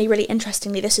 genuinely, really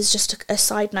interestingly, this is just a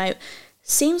side note,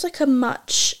 seems like a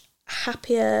much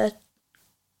happier,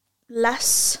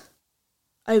 less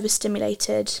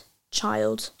overstimulated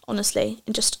child, honestly,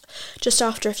 and just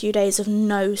after a few days of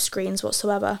no screens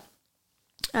whatsoever.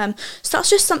 So that's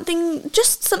just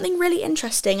something really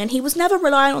interesting, and he was never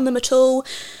reliant on them at all.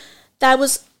 There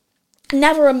was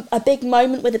never a big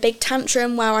moment with a big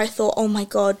tantrum where I thought, oh my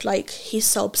God, like, he's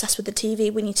so obsessed with the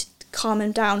TV, we need to calm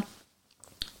him down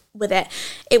with it.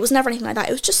 It was never anything like that.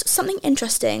 It was just something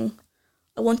interesting.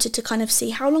 I wanted to kind of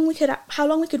see how long we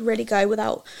could really go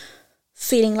without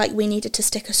feeling like we needed to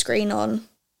stick a screen on.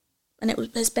 And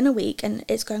it's been a week and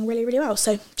it's going really, really well.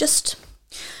 So just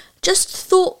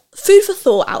food for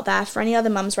thought out there for any other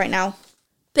mums right now.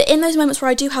 But in those moments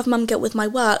where I do have mum guilt with my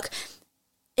work,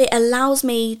 it allows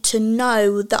me to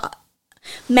know that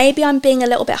maybe I'm being a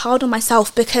little bit hard on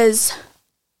myself because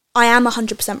I am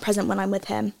 100% present when I'm with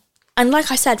him. And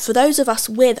like I said, for those of us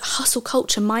with hustle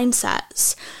culture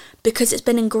mindsets, because it's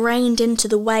been ingrained into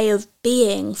the way of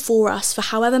being for us for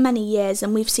however many years,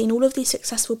 and we've seen all of these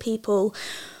successful people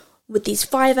with these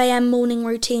 5 a.m. morning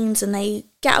routines, and they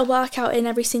get a workout in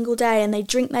every single day, and they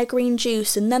drink their green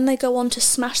juice, and then they go on to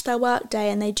smash their work day,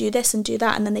 and they do this and do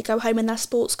that, and then they go home in their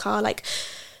sports car. Like,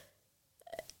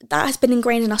 that has been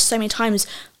ingrained in us so many times.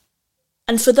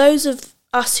 And for those of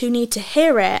us who need to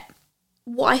hear it,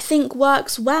 what I think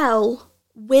works well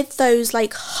with those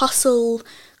like hustle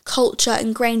culture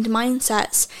ingrained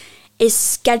mindsets is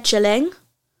scheduling.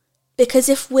 Because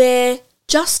if we're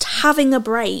just having a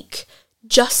break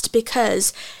just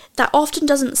because, that often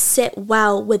doesn't sit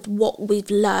well with what we've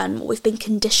learned, what we've been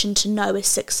conditioned to know is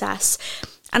success.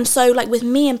 And so, like with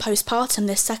me in postpartum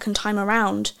this second time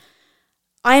around,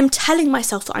 I am telling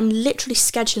myself that I'm literally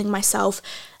scheduling myself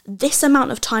this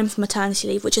amount of time for maternity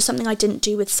leave, which is something I didn't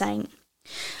do with Saint.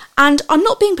 And I'm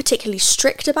not being particularly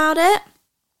strict about it.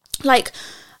 Like,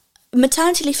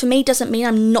 maternity leave for me doesn't mean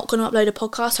I'm not going to upload a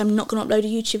podcast, I'm not going to upload a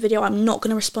YouTube video, I'm not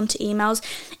going to respond to emails.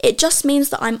 It just means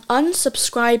that I'm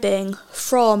unsubscribing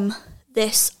from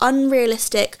this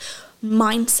unrealistic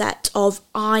mindset of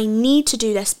I need to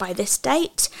do this by this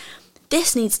date,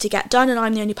 this needs to get done and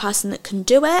I'm the only person that can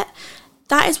do it.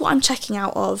 That is what I'm checking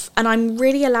out of, and I'm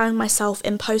really allowing myself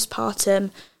in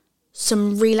postpartum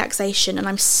some relaxation, and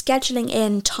I'm scheduling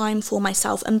in time for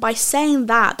myself. And by saying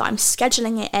that I'm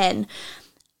scheduling it in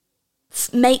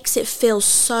makes it feel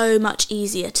so much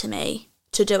easier to me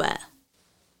to do it.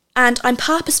 And I'm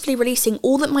purposefully releasing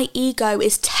all that my ego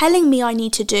is telling me I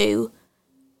need to do,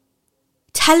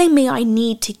 telling me I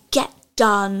need to get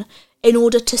done in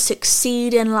order to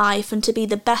succeed in life and to be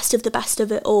the best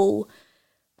of it all.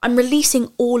 I'm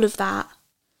releasing all of that.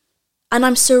 And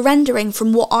I'm surrendering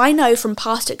from what I know from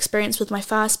past experience with my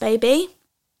first baby,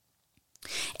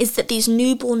 is that these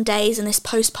newborn days and this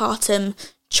postpartum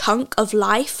chunk of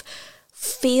life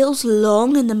feels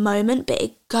long in the moment, but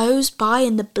it goes by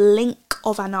in the blink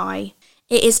of an eye.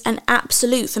 It is an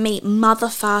absolute, for me, mother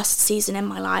first season in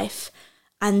my life.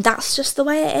 And that's just the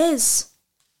way it is.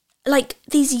 Like,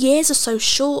 these years are so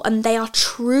short and they are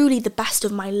truly the best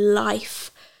of my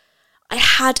life. I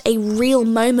had a real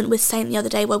moment with Saint the other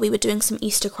day where we were doing some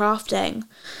Easter crafting.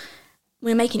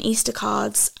 We were making Easter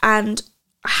cards, and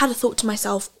I had a thought to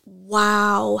myself,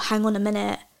 wow, hang on a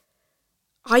minute.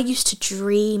 I used to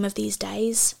dream of these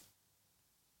days.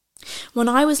 When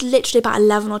I was literally about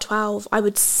 11 or 12, I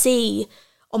would see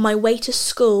on my way to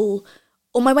school,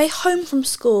 or my way home from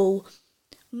school,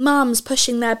 mums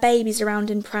pushing their babies around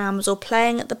in prams or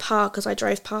playing at the park as I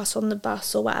drove past on the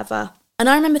bus or whatever. And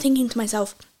I remember thinking to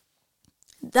myself,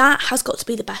 that has got to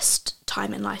be the best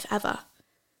time in life ever.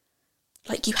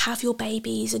 Like, you have your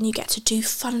babies and you get to do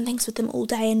fun things with them all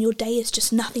day, and your day is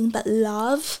just nothing but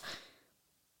love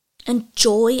and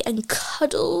joy and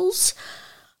cuddles.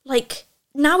 Like,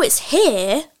 now it's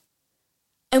here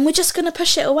and we're just going to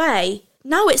push it away.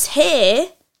 Now it's here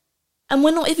and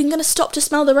we're not even going to stop to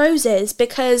smell the roses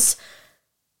because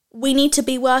we need to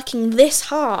be working this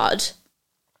hard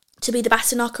to be the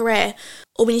best in our career,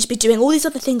 or we need to be doing all these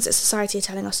other things that society are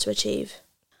telling us to achieve.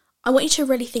 I want you to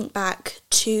really think back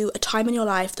to a time in your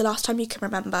life, the last time you can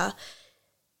remember,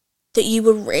 that you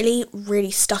were really,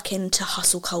 really stuck into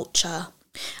hustle culture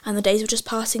and the days were just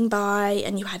passing by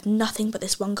and you had nothing but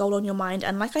this one goal on your mind.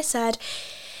 And like I said,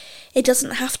 it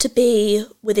doesn't have to be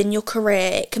within your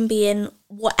career. It can be in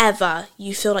whatever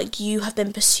you feel like you have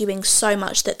been pursuing so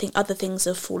much that other things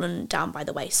have fallen down by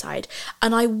the wayside.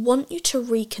 And I want you to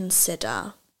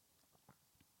reconsider,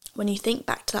 when you think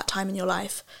back to that time in your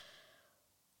life,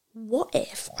 what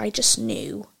if I just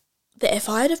knew that if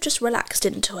I'd have just relaxed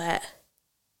into it,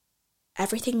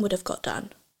 everything would have got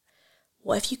done?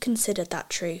 What if you considered that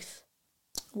truth?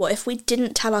 What if we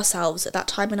didn't tell ourselves at that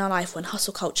time in our life when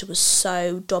hustle culture was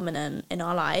so dominant in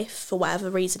our life, for whatever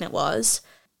reason it was,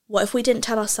 what if we didn't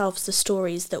tell ourselves the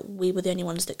stories that we were the only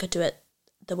ones that could do it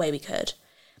the way we could?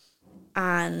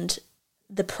 And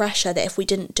the pressure that if we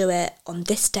didn't do it on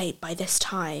this date by this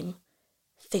time,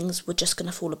 things were just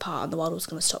going to fall apart and the world was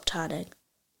going to stop turning.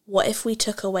 What if we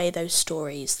took away those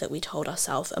stories that we told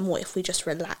ourselves, and what if we just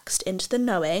relaxed into the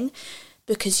knowing,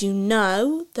 because you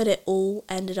know that it all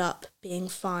ended up being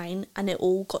fine and it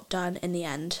all got done in the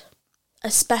end,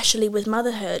 especially with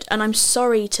motherhood. And I'm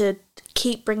sorry to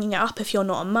keep bringing it up if you're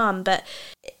not a mum, but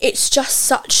it's just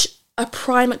such a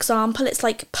prime example. It's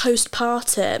like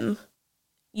postpartum,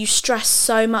 you stress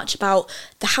so much about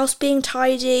the house being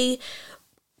tidy,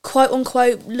 quote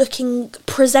unquote, looking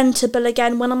presentable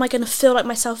again. When am I going to feel like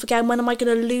myself again? When am I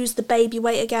going to lose the baby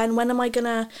weight again? When am I going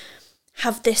to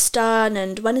have this done?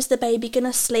 And when is the baby going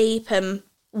to sleep? And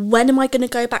when am I going to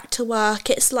go back to work?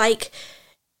 It's like,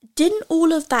 didn't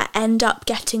all of that end up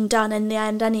getting done in the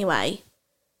end anyway?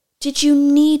 Did you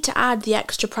need to add the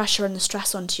extra pressure and the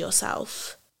stress onto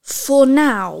yourself? For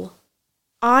now,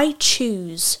 I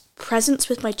choose presence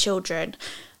with my children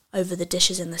over the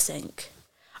dishes in the sink.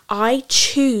 I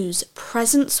choose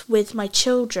presence with my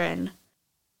children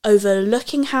over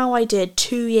looking how I did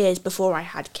 2 years before I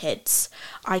had kids.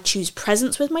 I choose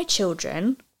presence with my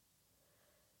children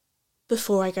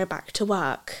before I go back to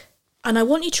work. And I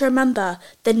want you to remember,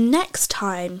 the next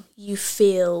time you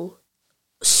feel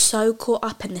so caught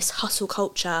up in this hustle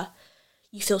culture,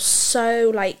 you feel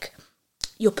so like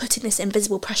you're putting this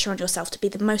invisible pressure on yourself to be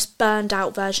the most burned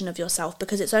out version of yourself,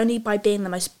 because it's only by being the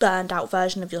most burned out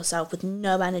version of yourself with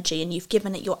no energy and you've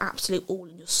given it your absolute all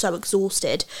and you're so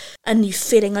exhausted and you're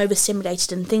feeling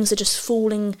overstimulated and things are just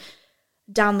falling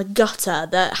down the gutter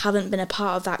that haven't been a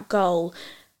part of that goal,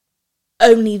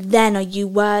 only then are you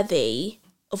worthy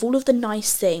of all of the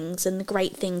nice things and the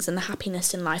great things and the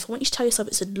happiness in life. I want you to tell yourself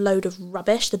it's a load of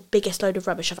rubbish, the biggest load of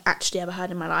rubbish I've actually ever heard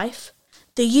in my life.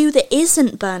 The you that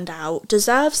isn't burned out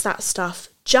deserves that stuff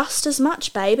just as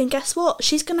much, babe. And guess what?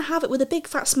 She's going to have it with a big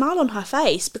fat smile on her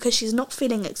face because she's not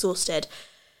feeling exhausted.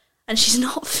 And she's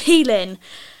not feeling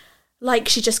like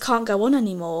she just can't go on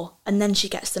anymore. And then she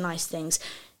gets the nice things.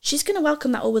 She's going to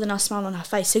welcome that all with a nice smile on her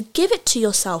face. So give it to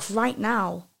yourself right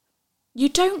now. You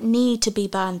don't need to be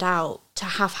burned out to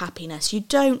have happiness. You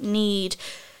don't need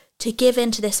to give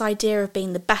in to this idea of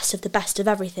being the best of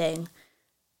everything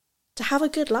to have a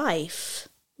good life.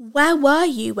 Where were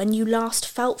you when you last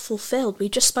felt fulfilled? We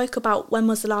just spoke about when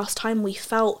was the last time we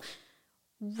felt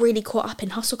really caught up in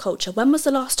hustle culture. When was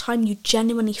the last time you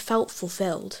genuinely felt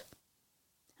fulfilled?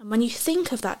 And when you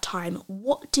think of that time,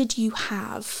 what did you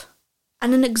have?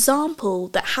 And an example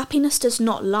that happiness does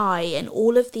not lie in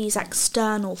all of these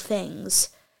external things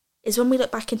is when we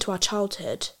look back into our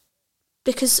childhood.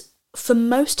 Because for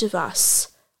most of us,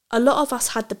 a lot of us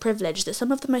had the privilege that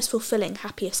some of the most fulfilling,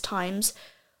 happiest times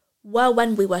were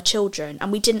when we were children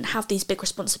and we didn't have these big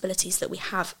responsibilities that we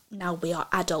have now we are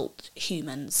adult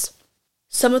humans.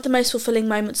 Some of the most fulfilling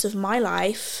moments of my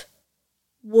life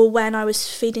were when I was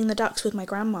feeding the ducks with my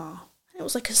grandma. It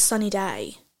was like a sunny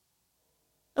day.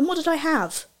 And what did I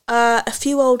have? A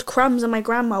few old crumbs and my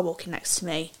grandma walking next to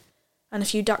me and a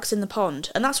few ducks in the pond.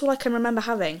 And that's all I can remember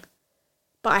having.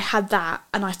 But I had that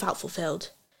and I felt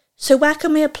fulfilled. So where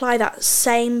can we apply that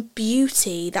same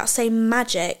beauty, that same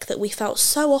magic that we felt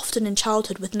so often in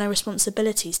childhood with no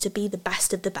responsibilities to be the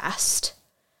best of the best,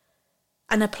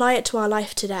 and apply it to our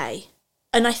life today?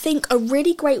 And I think a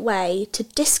really great way to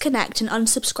disconnect and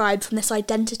unsubscribe from this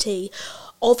identity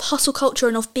of hustle culture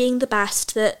and of being the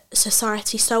best that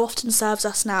society so often serves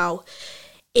us now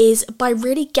is by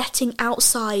really getting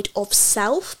outside of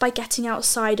self, by getting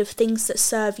outside of things that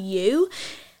serve you,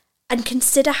 and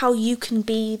consider how you can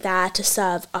be there to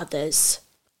serve others.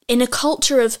 In a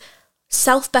culture of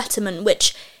self-betterment,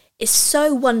 which is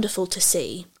so wonderful to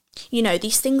see, you know,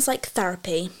 these things like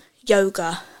therapy,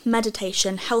 yoga,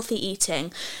 meditation, healthy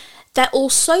eating, they're all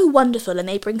so wonderful and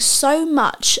they bring so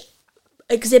much.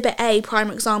 Exhibit A,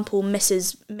 prime example,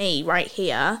 Mrs. Me right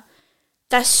here.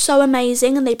 They're so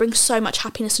amazing and they bring so much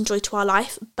happiness and joy to our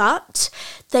life, but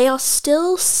they are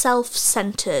still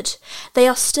self-centered. They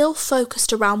are still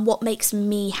focused around what makes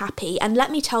me happy. And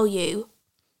let me tell you,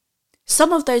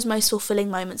 some of those most fulfilling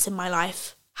moments in my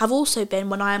life have also been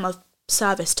when I am of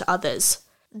service to others.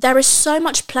 There is so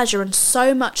much pleasure and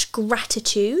so much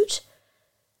gratitude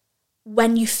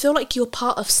when you feel like you're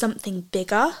part of something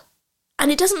bigger. And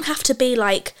it doesn't have to be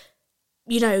like,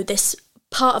 you know, this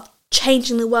part of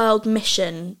changing the world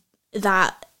mission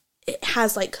that it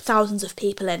has like thousands of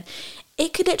people in.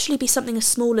 It could literally be something as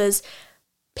small as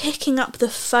picking up the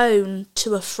phone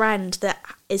to a friend that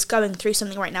is going through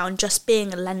something right now and just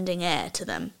being a lending ear to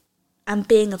them and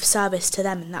being of service to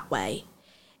them in that way.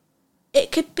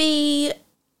 It could be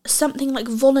something like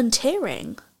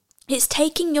volunteering. It's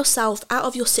taking yourself out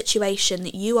of your situation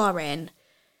that you are in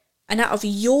and out of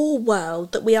your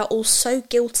world that we are all so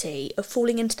guilty of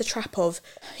falling into the trap of,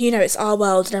 you know, it's our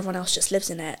world and everyone else just lives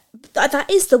in it. That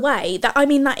is the way.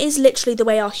 That is literally the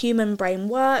way our human brain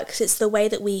works. It's the way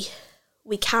that we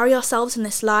carry ourselves in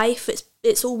this life.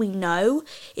 It's all we know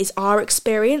is our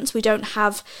experience. We don't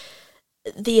have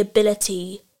the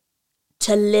ability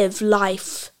to live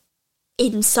life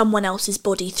in someone else's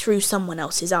body through someone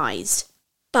else's eyes.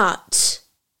 But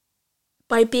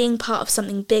by being part of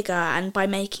something bigger and by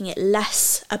making it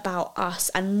less about us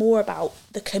and more about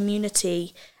the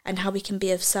community and how we can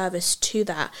be of service to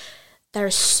that, there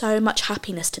is so much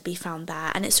happiness to be found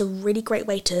there. And it's a really great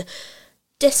way to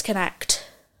disconnect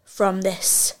from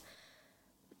this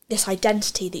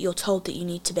identity that you're told that you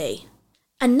need to be.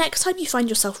 And next time you find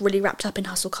yourself really wrapped up in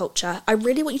hustle culture, I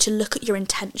really want you to look at your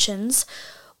intentions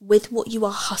with what you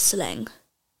are hustling.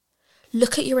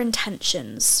 Look at your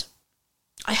intentions.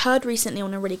 I heard recently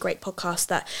on a really great podcast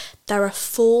that there are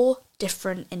 4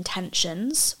 different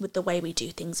intentions with the way we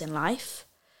do things in life.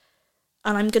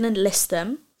 And I'm going to list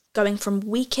them, going from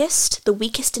the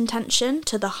weakest intention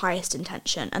to the highest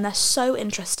intention. And they're so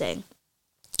interesting.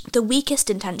 The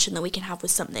weakest intention that we can have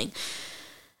with something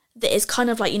that is kind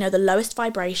of like, you know, the lowest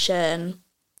vibration,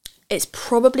 it's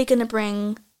probably going to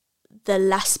bring the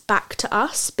less back to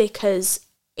us because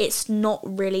it's not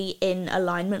really in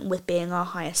alignment with being our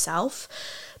higher self.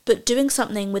 But doing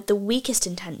something with the weakest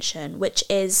intention, which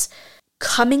is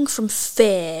coming from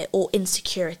fear or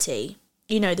insecurity,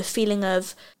 you know, the feeling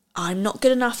of I'm not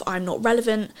good enough, I'm not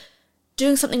relevant,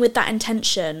 doing something with that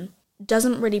intention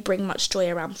doesn't really bring much joy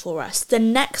around for us. The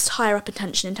next higher up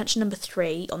intention number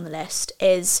 3 on the list,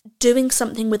 is doing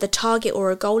something with a target or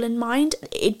a goal in mind.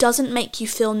 It doesn't make you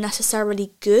feel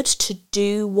necessarily good to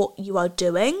do what you are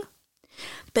doing,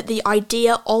 but the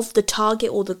idea of the target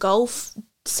or the goal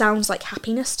sounds like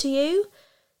happiness to you,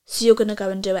 so you're going to go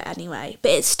and do it anyway.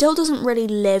 But it still doesn't really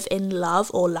live in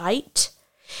love or light.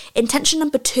 Intention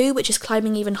number 2, which is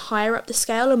climbing even higher up the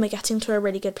scale, and we're getting to a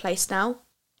really good place now,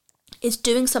 is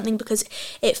doing something because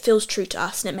it feels true to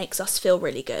us and it makes us feel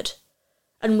really good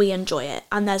and we enjoy it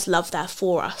and there's love there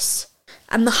for us.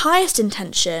 And the highest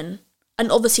intention,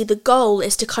 and obviously the goal,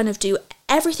 is to kind of do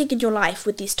everything in your life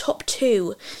with these top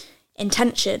 2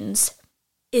 intentions,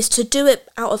 is to do it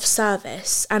out of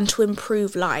service and to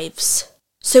improve lives.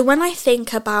 So when I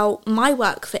think about my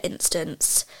work, for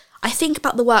instance, I think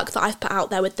about the work that I've put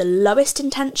out there with the lowest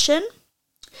intention,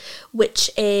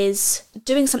 which is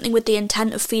doing something with the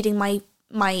intent of feeding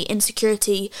my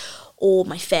insecurity or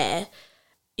my fear,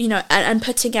 you know, and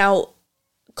putting out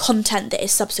content that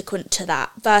is subsequent to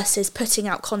that versus putting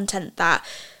out content that,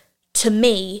 to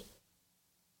me,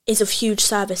 is of huge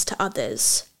service to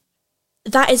others.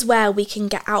 That is where we can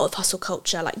get out of hustle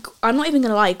culture. Like, I'm not even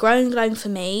going to lie, Growing and Glowing for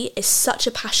me is such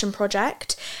a passion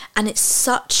project, and it's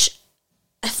such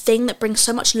a thing that brings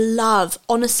so much love,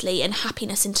 honestly, and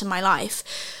happiness into my life,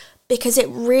 because it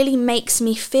really makes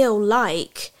me feel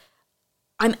like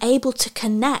I'm able to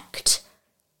connect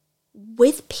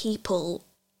with people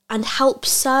and help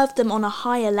serve them on a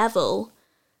higher level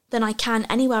than I can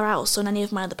anywhere else on any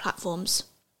of my other platforms.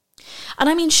 And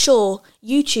I mean, sure,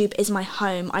 YouTube is my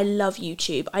home. I love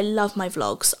YouTube. I love my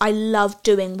vlogs. I love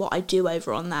doing what I do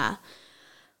over on there.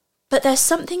 But there's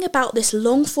something about this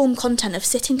long form content of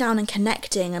sitting down and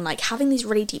connecting and like having these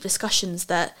really deep discussions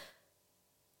that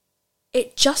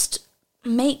it just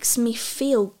makes me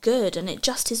feel good, and it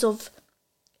just is of,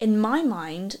 in my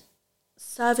mind,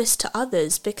 service to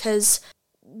others, because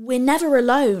we're never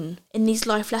alone in these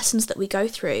life lessons that we go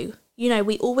through. You know,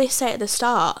 we always say at the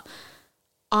start,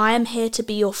 I am here to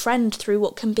be your friend through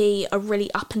what can be a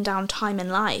really up and down time in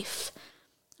life.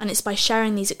 And it's by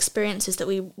sharing these experiences that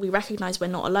we recognise we're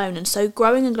not alone. And so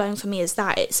Growing and Glowing for me is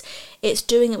that. It's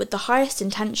doing it with the highest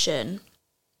intention.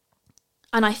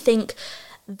 And I think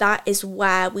that is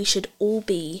where we should all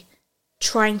be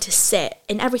trying to sit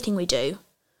in everything we do,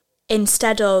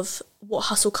 instead of what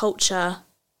hustle culture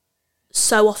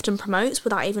so often promotes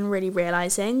without even really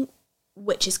realising,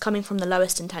 which is coming from the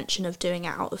lowest intention of doing it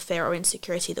out of fear or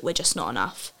insecurity that we're just not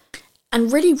enough.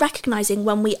 And really recognising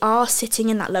when we are sitting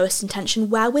in that lowest intention,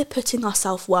 where we're putting our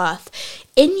self-worth.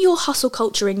 In your hustle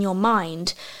culture, in your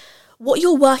mind, what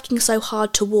you're working so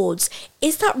hard towards,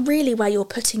 is that really where you're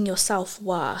putting your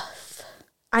self-worth?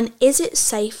 And is it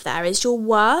safe there? Is your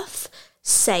worth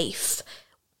safe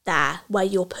there where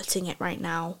you're putting it right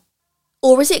now?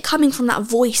 Or is it coming from that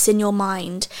voice in your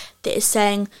mind that is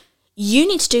saying, you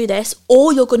need to do this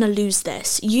or you're going to lose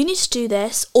this. You need to do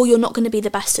this or you're not going to be the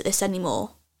best at this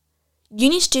anymore. You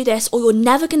need to do this or you're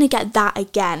never going to get that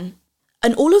again.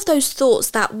 And all of those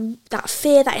thoughts, that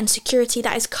fear, that insecurity,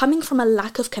 that is coming from a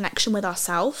lack of connection with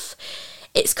ourselves.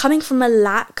 It's coming from a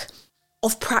lack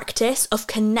of practice, of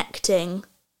connecting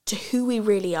to who we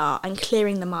really are and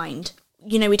clearing the mind.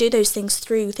 You know, we do those things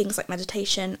through things like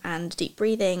meditation and deep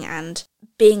breathing and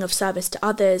being of service to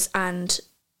others and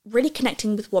really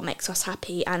connecting with what makes us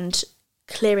happy and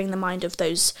clearing the mind of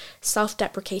those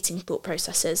self-deprecating thought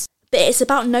processes. But it's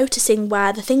about noticing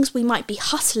where the things we might be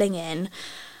hustling in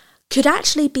could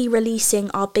actually be releasing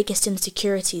our biggest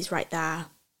insecurities right there.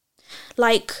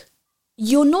 Like,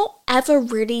 you're not ever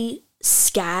really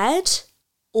scared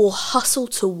or hustle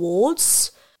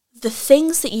towards the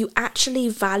things that you actually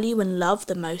value and love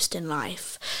the most in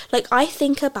life. Like, I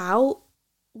think about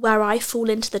where I fall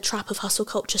into the trap of hustle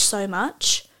culture so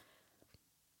much.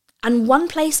 And one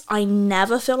place I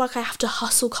never feel like I have to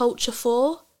hustle culture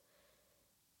for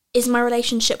is my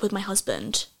relationship with my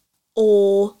husband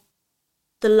or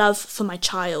the love for my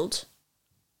child.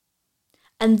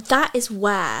 And that is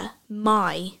where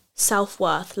my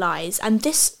self-worth lies. And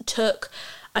this took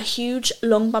a huge,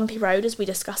 long, bumpy road, as we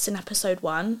discussed in episode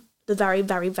 1, the very,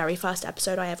 very, very first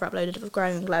episode I ever uploaded of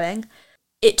Growing and Glowing.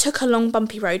 It took a long,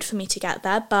 bumpy road for me to get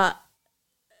there, but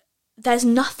there's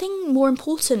nothing more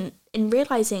important in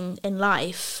realising in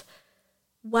life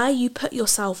where you put your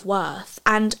self-worth.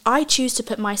 And I choose to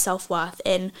put my self-worth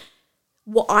in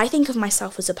what I think of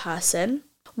myself as a person,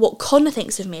 what Connor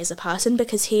thinks of me as a person,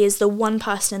 because he is the one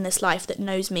person in this life that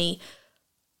knows me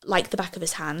like the back of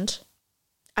his hand,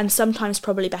 and sometimes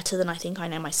probably better than I think I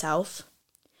know myself,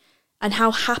 and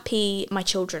how happy my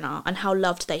children are, and how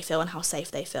loved they feel, and how safe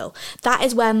they feel. That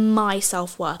is where my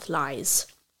self-worth lies.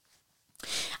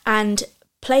 And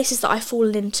places that I've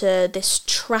fallen into this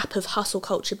trap of hustle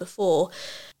culture before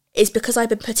is because I've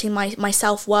been putting my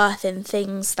self-worth in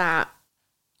things that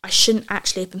I shouldn't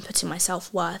actually have been putting my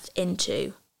self-worth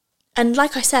into. And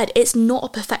like I said, it's not a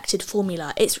perfected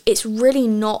formula. It's really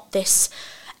not this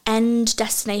end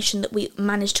destination that we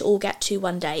manage to all get to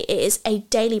one day. It is a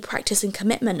daily practice and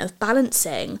commitment of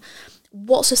balancing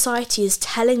what society is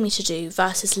telling me to do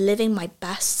versus living my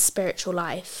best spiritual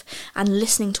life and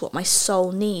listening to what my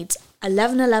soul needs.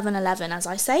 11, 11, 11, as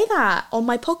I say that on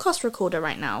my podcast recorder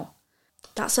right now.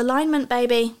 That's alignment,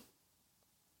 baby.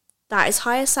 That is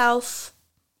higher self.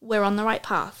 We're on the right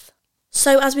path.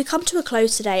 So as we come to a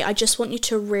close today, I just want you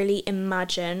to really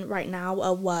imagine right now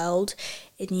a world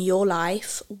in your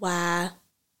life where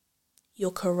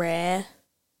your career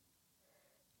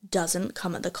doesn't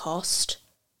come at the cost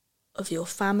of your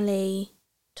family,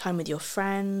 time with your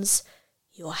friends,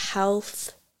 your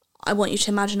health. I want you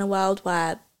to imagine a world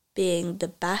where being the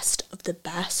best of the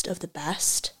best of the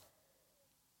best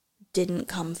didn't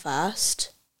come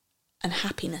first and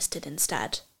happiness did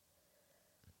instead.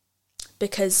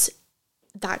 Because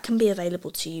that can be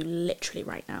available to you literally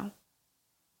right now.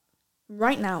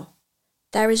 Right now.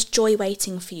 There is joy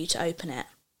waiting for you to open it.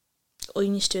 All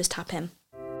you need to do is tap in.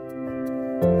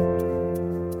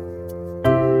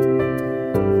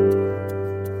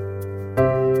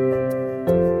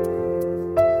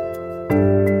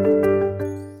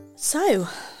 So,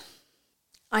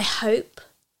 I hope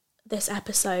this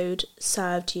episode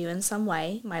served you in some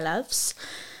way, my loves.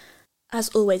 As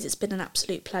always, it's been an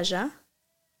absolute pleasure.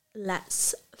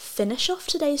 Let's finish off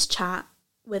today's chat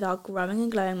with our growing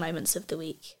and glowing moments of the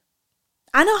week.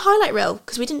 And our highlight reel,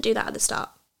 because we didn't do that at the start.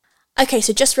 Okay,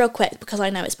 so just real quick, because I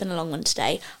know it's been a long one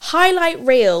today. Highlight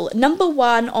reel. Number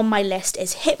 1 on my list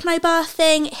is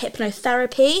hypnobirthing,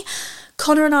 hypnotherapy.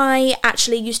 Connor and I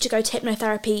actually used to go to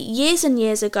hypnotherapy years and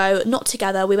years ago, not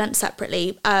together, we went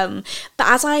separately. But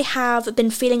as I have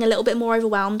been feeling a little bit more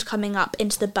overwhelmed coming up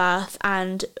into the birth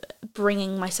and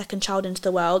bringing my second child into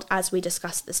the world, as we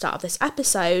discussed at the start of this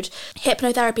episode,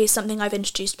 hypnotherapy is something I've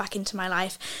introduced back into my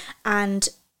life. And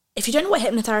if you don't know what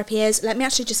hypnotherapy is, let me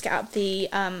actually just get up the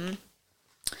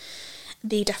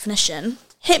definition.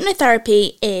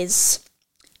 Hypnotherapy is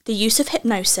the use of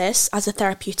hypnosis as a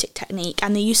therapeutic technique.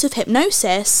 And the use of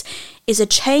hypnosis is a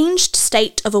changed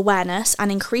state of awareness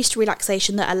and increased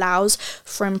relaxation that allows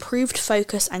for improved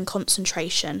focus and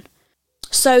concentration.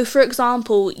 So, for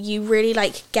example, you really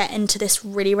get into this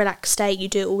really relaxed state. You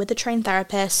do it all with a trained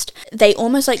therapist. They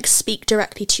almost speak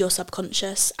directly to your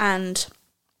subconscious, and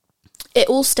it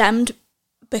all stemmed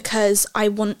because I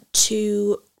want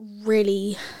to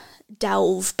really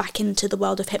delve back into the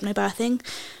world of hypnobirthing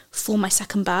for my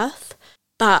second birth.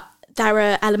 But there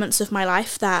are elements of my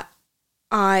life that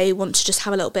I want to just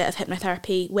have a little bit of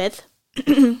hypnotherapy with,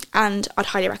 and I'd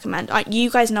highly recommend. You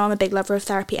guys know I'm a big lover of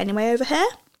therapy anyway over here.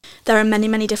 There are many,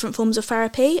 many different forms of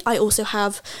therapy. I also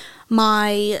have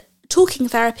my talking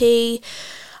therapy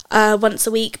once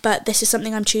a week, but this is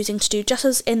something I'm choosing to do just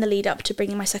as in the lead up to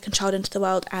bringing my second child into the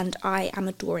world, and I am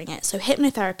adoring it. So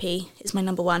hypnotherapy is my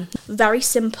number one. Very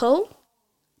simple,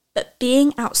 but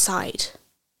being outside.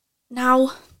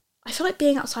 Now, I feel like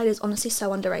being outside is honestly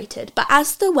so underrated, but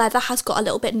as the weather has got a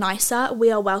little bit nicer,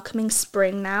 we are welcoming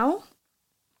spring now,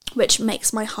 which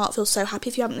makes my heart feel so happy.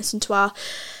 If you haven't listened to our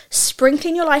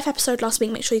Sprinkling Your Life episode last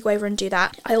week, make sure you go over and do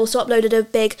that. I also uploaded a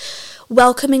big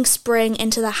welcoming spring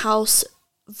into the house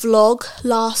vlog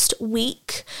last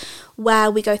week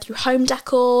where we go through home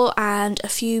decor and a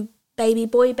few baby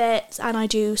boy bits, and I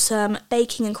do some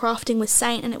baking and crafting with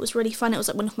Saint, and it was really fun. It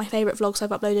was one of my favourite vlogs I've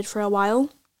uploaded for a while.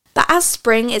 But as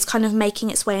spring is kind of making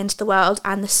its way into the world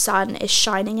and the sun is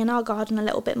shining in our garden a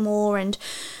little bit more, and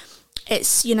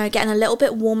it's, getting a little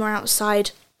bit warmer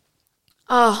outside,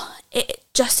 it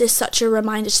just is such a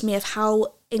reminder to me of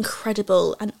how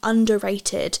incredible and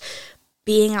underrated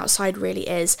being outside really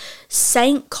is.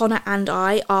 Saint, Connor and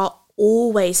I are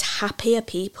always happier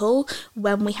people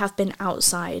when we have been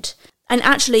outside. And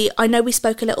actually, I know we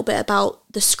spoke a little bit about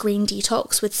the screen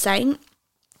detox with Saint.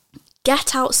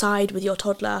 Get outside with your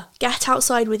toddler. Get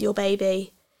outside with your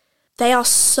baby. They are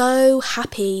so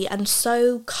happy and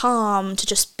so calm to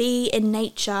just be in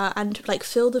nature and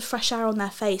feel the fresh air on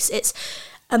their face. It's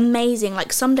amazing.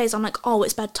 Some days I'm oh,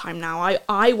 it's bedtime now.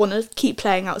 I want to keep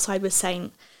playing outside with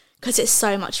Saint because it's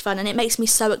so much fun, and it makes me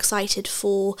so excited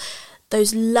for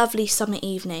those lovely summer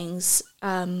evenings,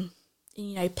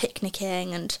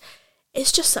 picnicking, and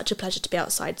it's just such a pleasure to be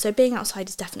outside. So being outside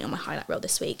is definitely on my highlight reel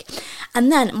this week.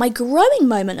 And then my growing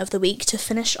moment of the week to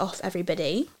finish off,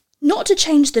 everybody. Not to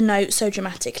change the note so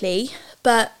dramatically,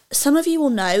 but some of you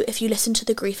will know if you listen to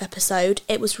the grief episode,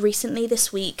 it was recently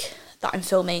this week that I'm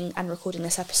filming and recording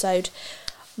this episode,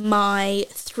 my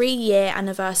 3-year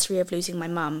anniversary of losing my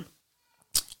mum.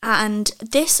 And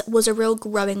this was a real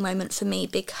growing moment for me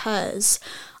because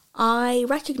I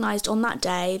recognised on that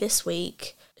day this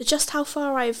week just how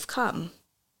far I've come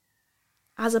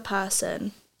as a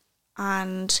person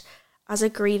and as a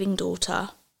grieving daughter,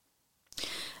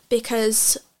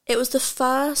 because it was the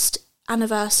first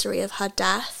anniversary of her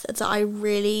death that I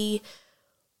really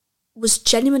was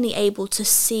genuinely able to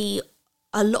see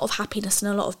a lot of happiness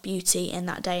and a lot of beauty in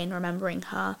that day in remembering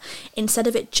her, instead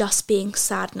of it just being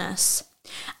sadness.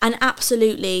 And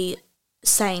absolutely,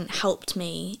 Saint helped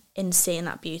me in seeing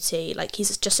that beauty.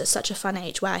 He's just at such a fun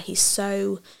age where he's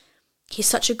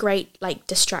such a great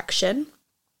distraction,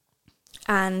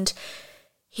 and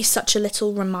he's such a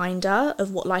little reminder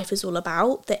of what life is all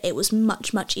about, that it was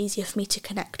much, much easier for me to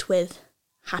connect with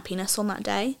happiness on that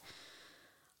day.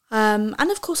 And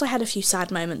of course I had a few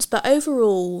sad moments, but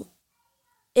overall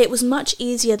it was much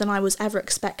easier than I was ever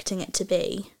expecting it to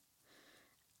be.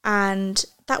 And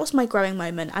that was my growing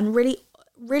moment, and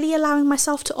really allowing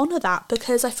myself to honour that,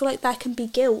 because I feel like there can be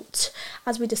guilt,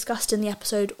 as we discussed in the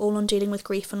episode all on dealing with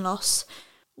grief and loss,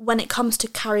 when it comes to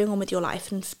carrying on with your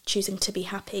life and choosing to be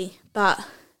happy. But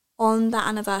on that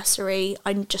anniversary,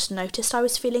 I just noticed I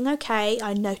was feeling okay.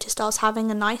 I noticed I was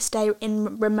having a nice day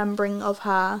in remembering of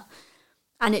her,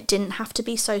 and it didn't have to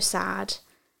be so sad.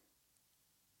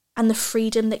 And the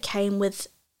freedom that came with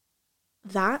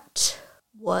that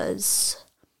was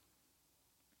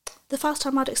the first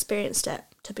time I'd experienced it,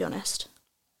 to be honest.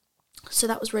 So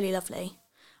that was really lovely.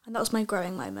 And that was my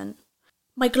growing moment.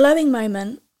 My glowing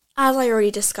moment, as I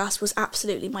already discussed, was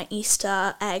absolutely my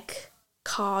Easter egg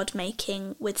card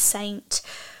making with Saint.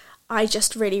 I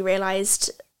just really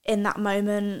realised in that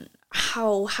moment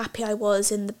how happy I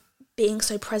was in being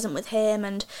so present with him,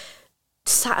 and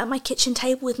sat at my kitchen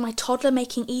table with my toddler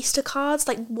making Easter cards.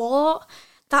 What?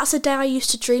 That's a day I used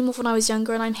to dream of when I was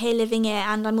younger, and I'm here living it,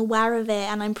 and I'm aware of it,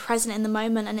 and I'm present in the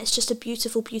moment, and it's just a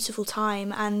beautiful, beautiful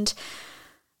time. And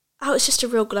it was just a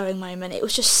real glowing moment. It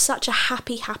was just such a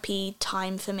happy, happy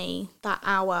time for me, that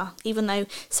hour, even though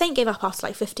Saint gave up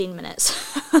after 15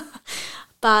 minutes.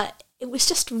 But it was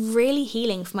just really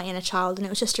healing for my inner child, and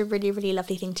it was just a really, really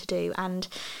lovely thing to do. And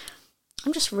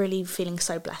I'm just really feeling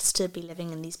so blessed to be living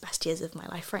in these best years of my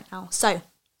life right now. So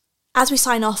as we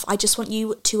sign off, I just want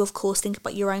you to, of course, think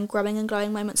about your own growing and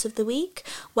glowing moments of the week,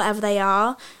 whatever they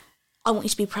are. I want you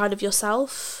to be proud of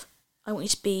yourself. I want you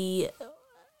to be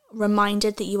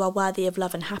reminded that you are worthy of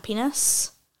love and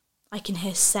happiness. I can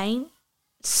hear Saint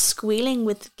squealing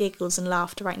with giggles and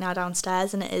laughter right now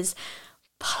downstairs, and it is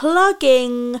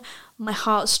plugging my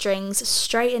heartstrings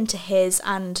straight into his,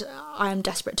 and I am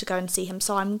desperate to go and see him.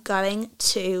 So I'm going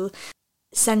to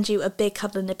send you a big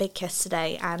cuddle and a big kiss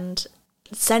today and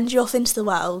send you off into the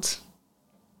world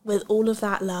with all of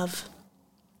that love.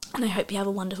 And I hope you have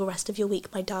a wonderful rest of your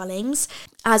week, my darlings.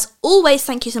 As always,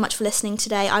 thank you so much for listening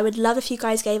today. I would love if you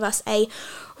guys gave us a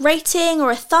rating or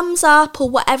a thumbs up or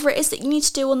whatever it is that you need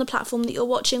to do on the platform that you're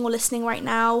watching or listening right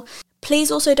now.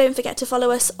 Please also don't forget to follow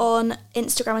us on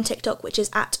Instagram and TikTok, which is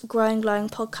at Growing Glowing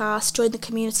Podcast. Join the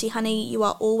community, honey. You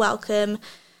are all welcome.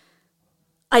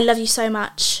 I love you so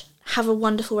much. Have a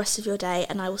wonderful rest of your day,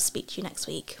 and I will speak to you next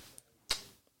week.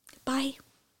 Bye.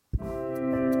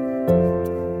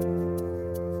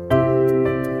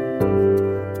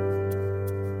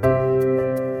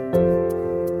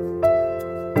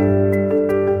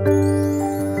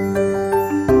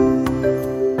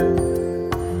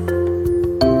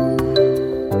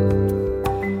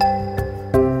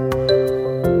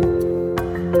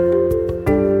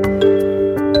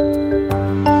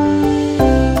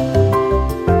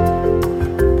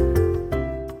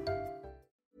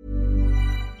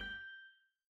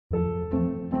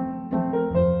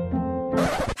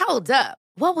 Hold up.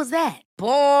 What was that?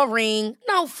 Boring.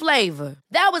 No flavor.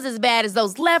 That was as bad as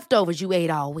those leftovers you ate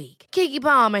all week. Keke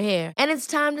Palmer here. And it's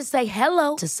time to say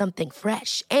hello to something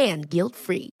fresh and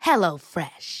guilt-free. Hello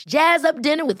Fresh. Jazz up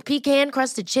dinner with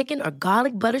pecan-crusted chicken or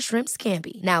garlic butter shrimp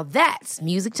scampi. Now that's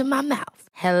music to my mouth.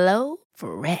 Hello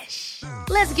Fresh.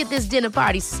 Let's get this dinner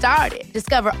party started.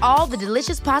 Discover all the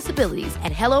delicious possibilities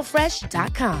at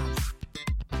HelloFresh.com.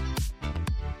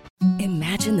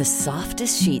 Imagine the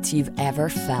softest sheets you've ever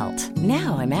felt.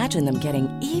 Now imagine them getting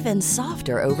even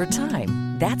softer over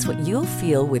time. That's what you'll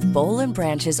feel with Boll &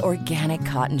 Branch's organic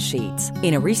cotton sheets.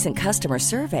 In a recent customer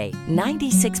survey,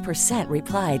 96%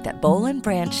 replied that Boll &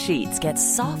 Branch sheets get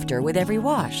softer with every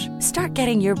wash. Start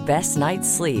getting your best night's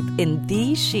sleep in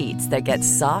these sheets that get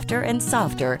softer and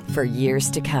softer for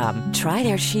years to come. Try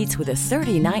their sheets with a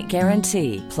 30-night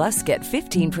guarantee. Plus, get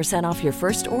 15% off your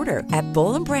first order at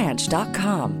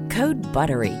bollandbranch.com. Code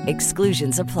BUTTERY.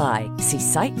 Exclusions apply. See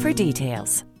site for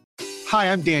details.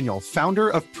 Hi, I'm Daniel, founder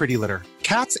of Pretty Litter.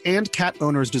 Cats and cat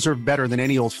owners deserve better than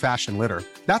any old-fashioned litter.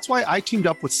 That's why I teamed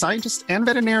up with scientists and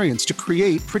veterinarians to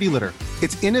create Pretty Litter.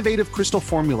 Its innovative crystal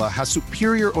formula has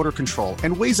superior odor control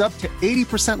and weighs up to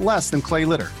 80% less than clay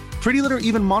litter. Pretty Litter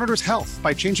even monitors health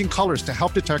by changing colors to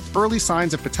help detect early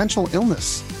signs of potential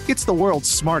illness. It's the world's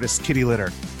smartest kitty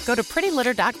litter. Go to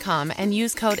prettylitter.com and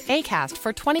use code ACAST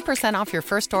for 20% off your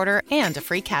first order and a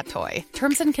free cat toy.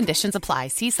 Terms and conditions apply.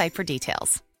 See site for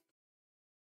details.